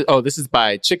 This is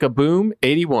by Chickaboom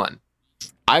 81.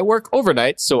 I work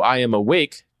overnight, so I am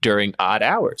awake during odd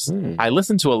hours. I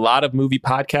listen to a lot of movie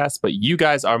podcasts, but you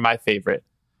guys are my favorite.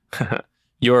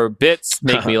 Your bits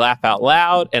make me laugh out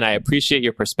loud, and I appreciate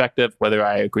your perspective, whether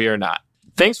I agree or not.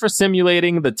 Thanks for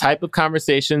simulating the type of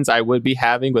conversations I would be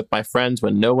having with my friends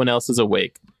when no one else is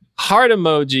awake. Heart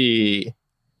emoji.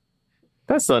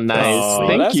 That's so nice. Oh,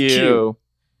 Thank that's you. cute.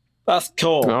 That's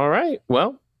cool. All right.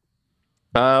 Well,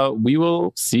 we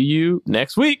will see you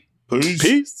next week.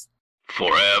 Peace.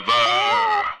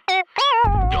 Forever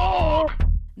Dog.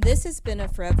 This has been a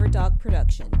Forever Dog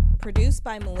production, produced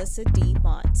by Melissa D.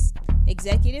 Montz,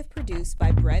 executive produced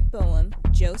by Brett Boehm,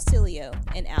 Joe Cilio,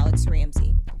 and Alex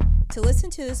Ramsey. To listen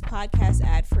to this podcast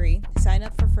ad-free, sign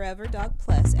up for Forever Dog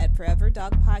Plus at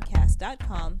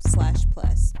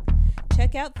foreverdogpodcast.com/plus.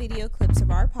 Check out video clips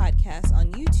of our podcast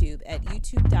on YouTube at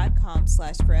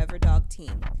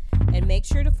youtube.com/foreverdogteam. And make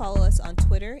sure to follow us on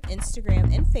Twitter,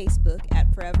 Instagram, and Facebook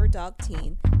at Forever Dog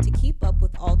Team to keep up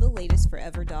with all the latest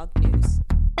Forever Dog news.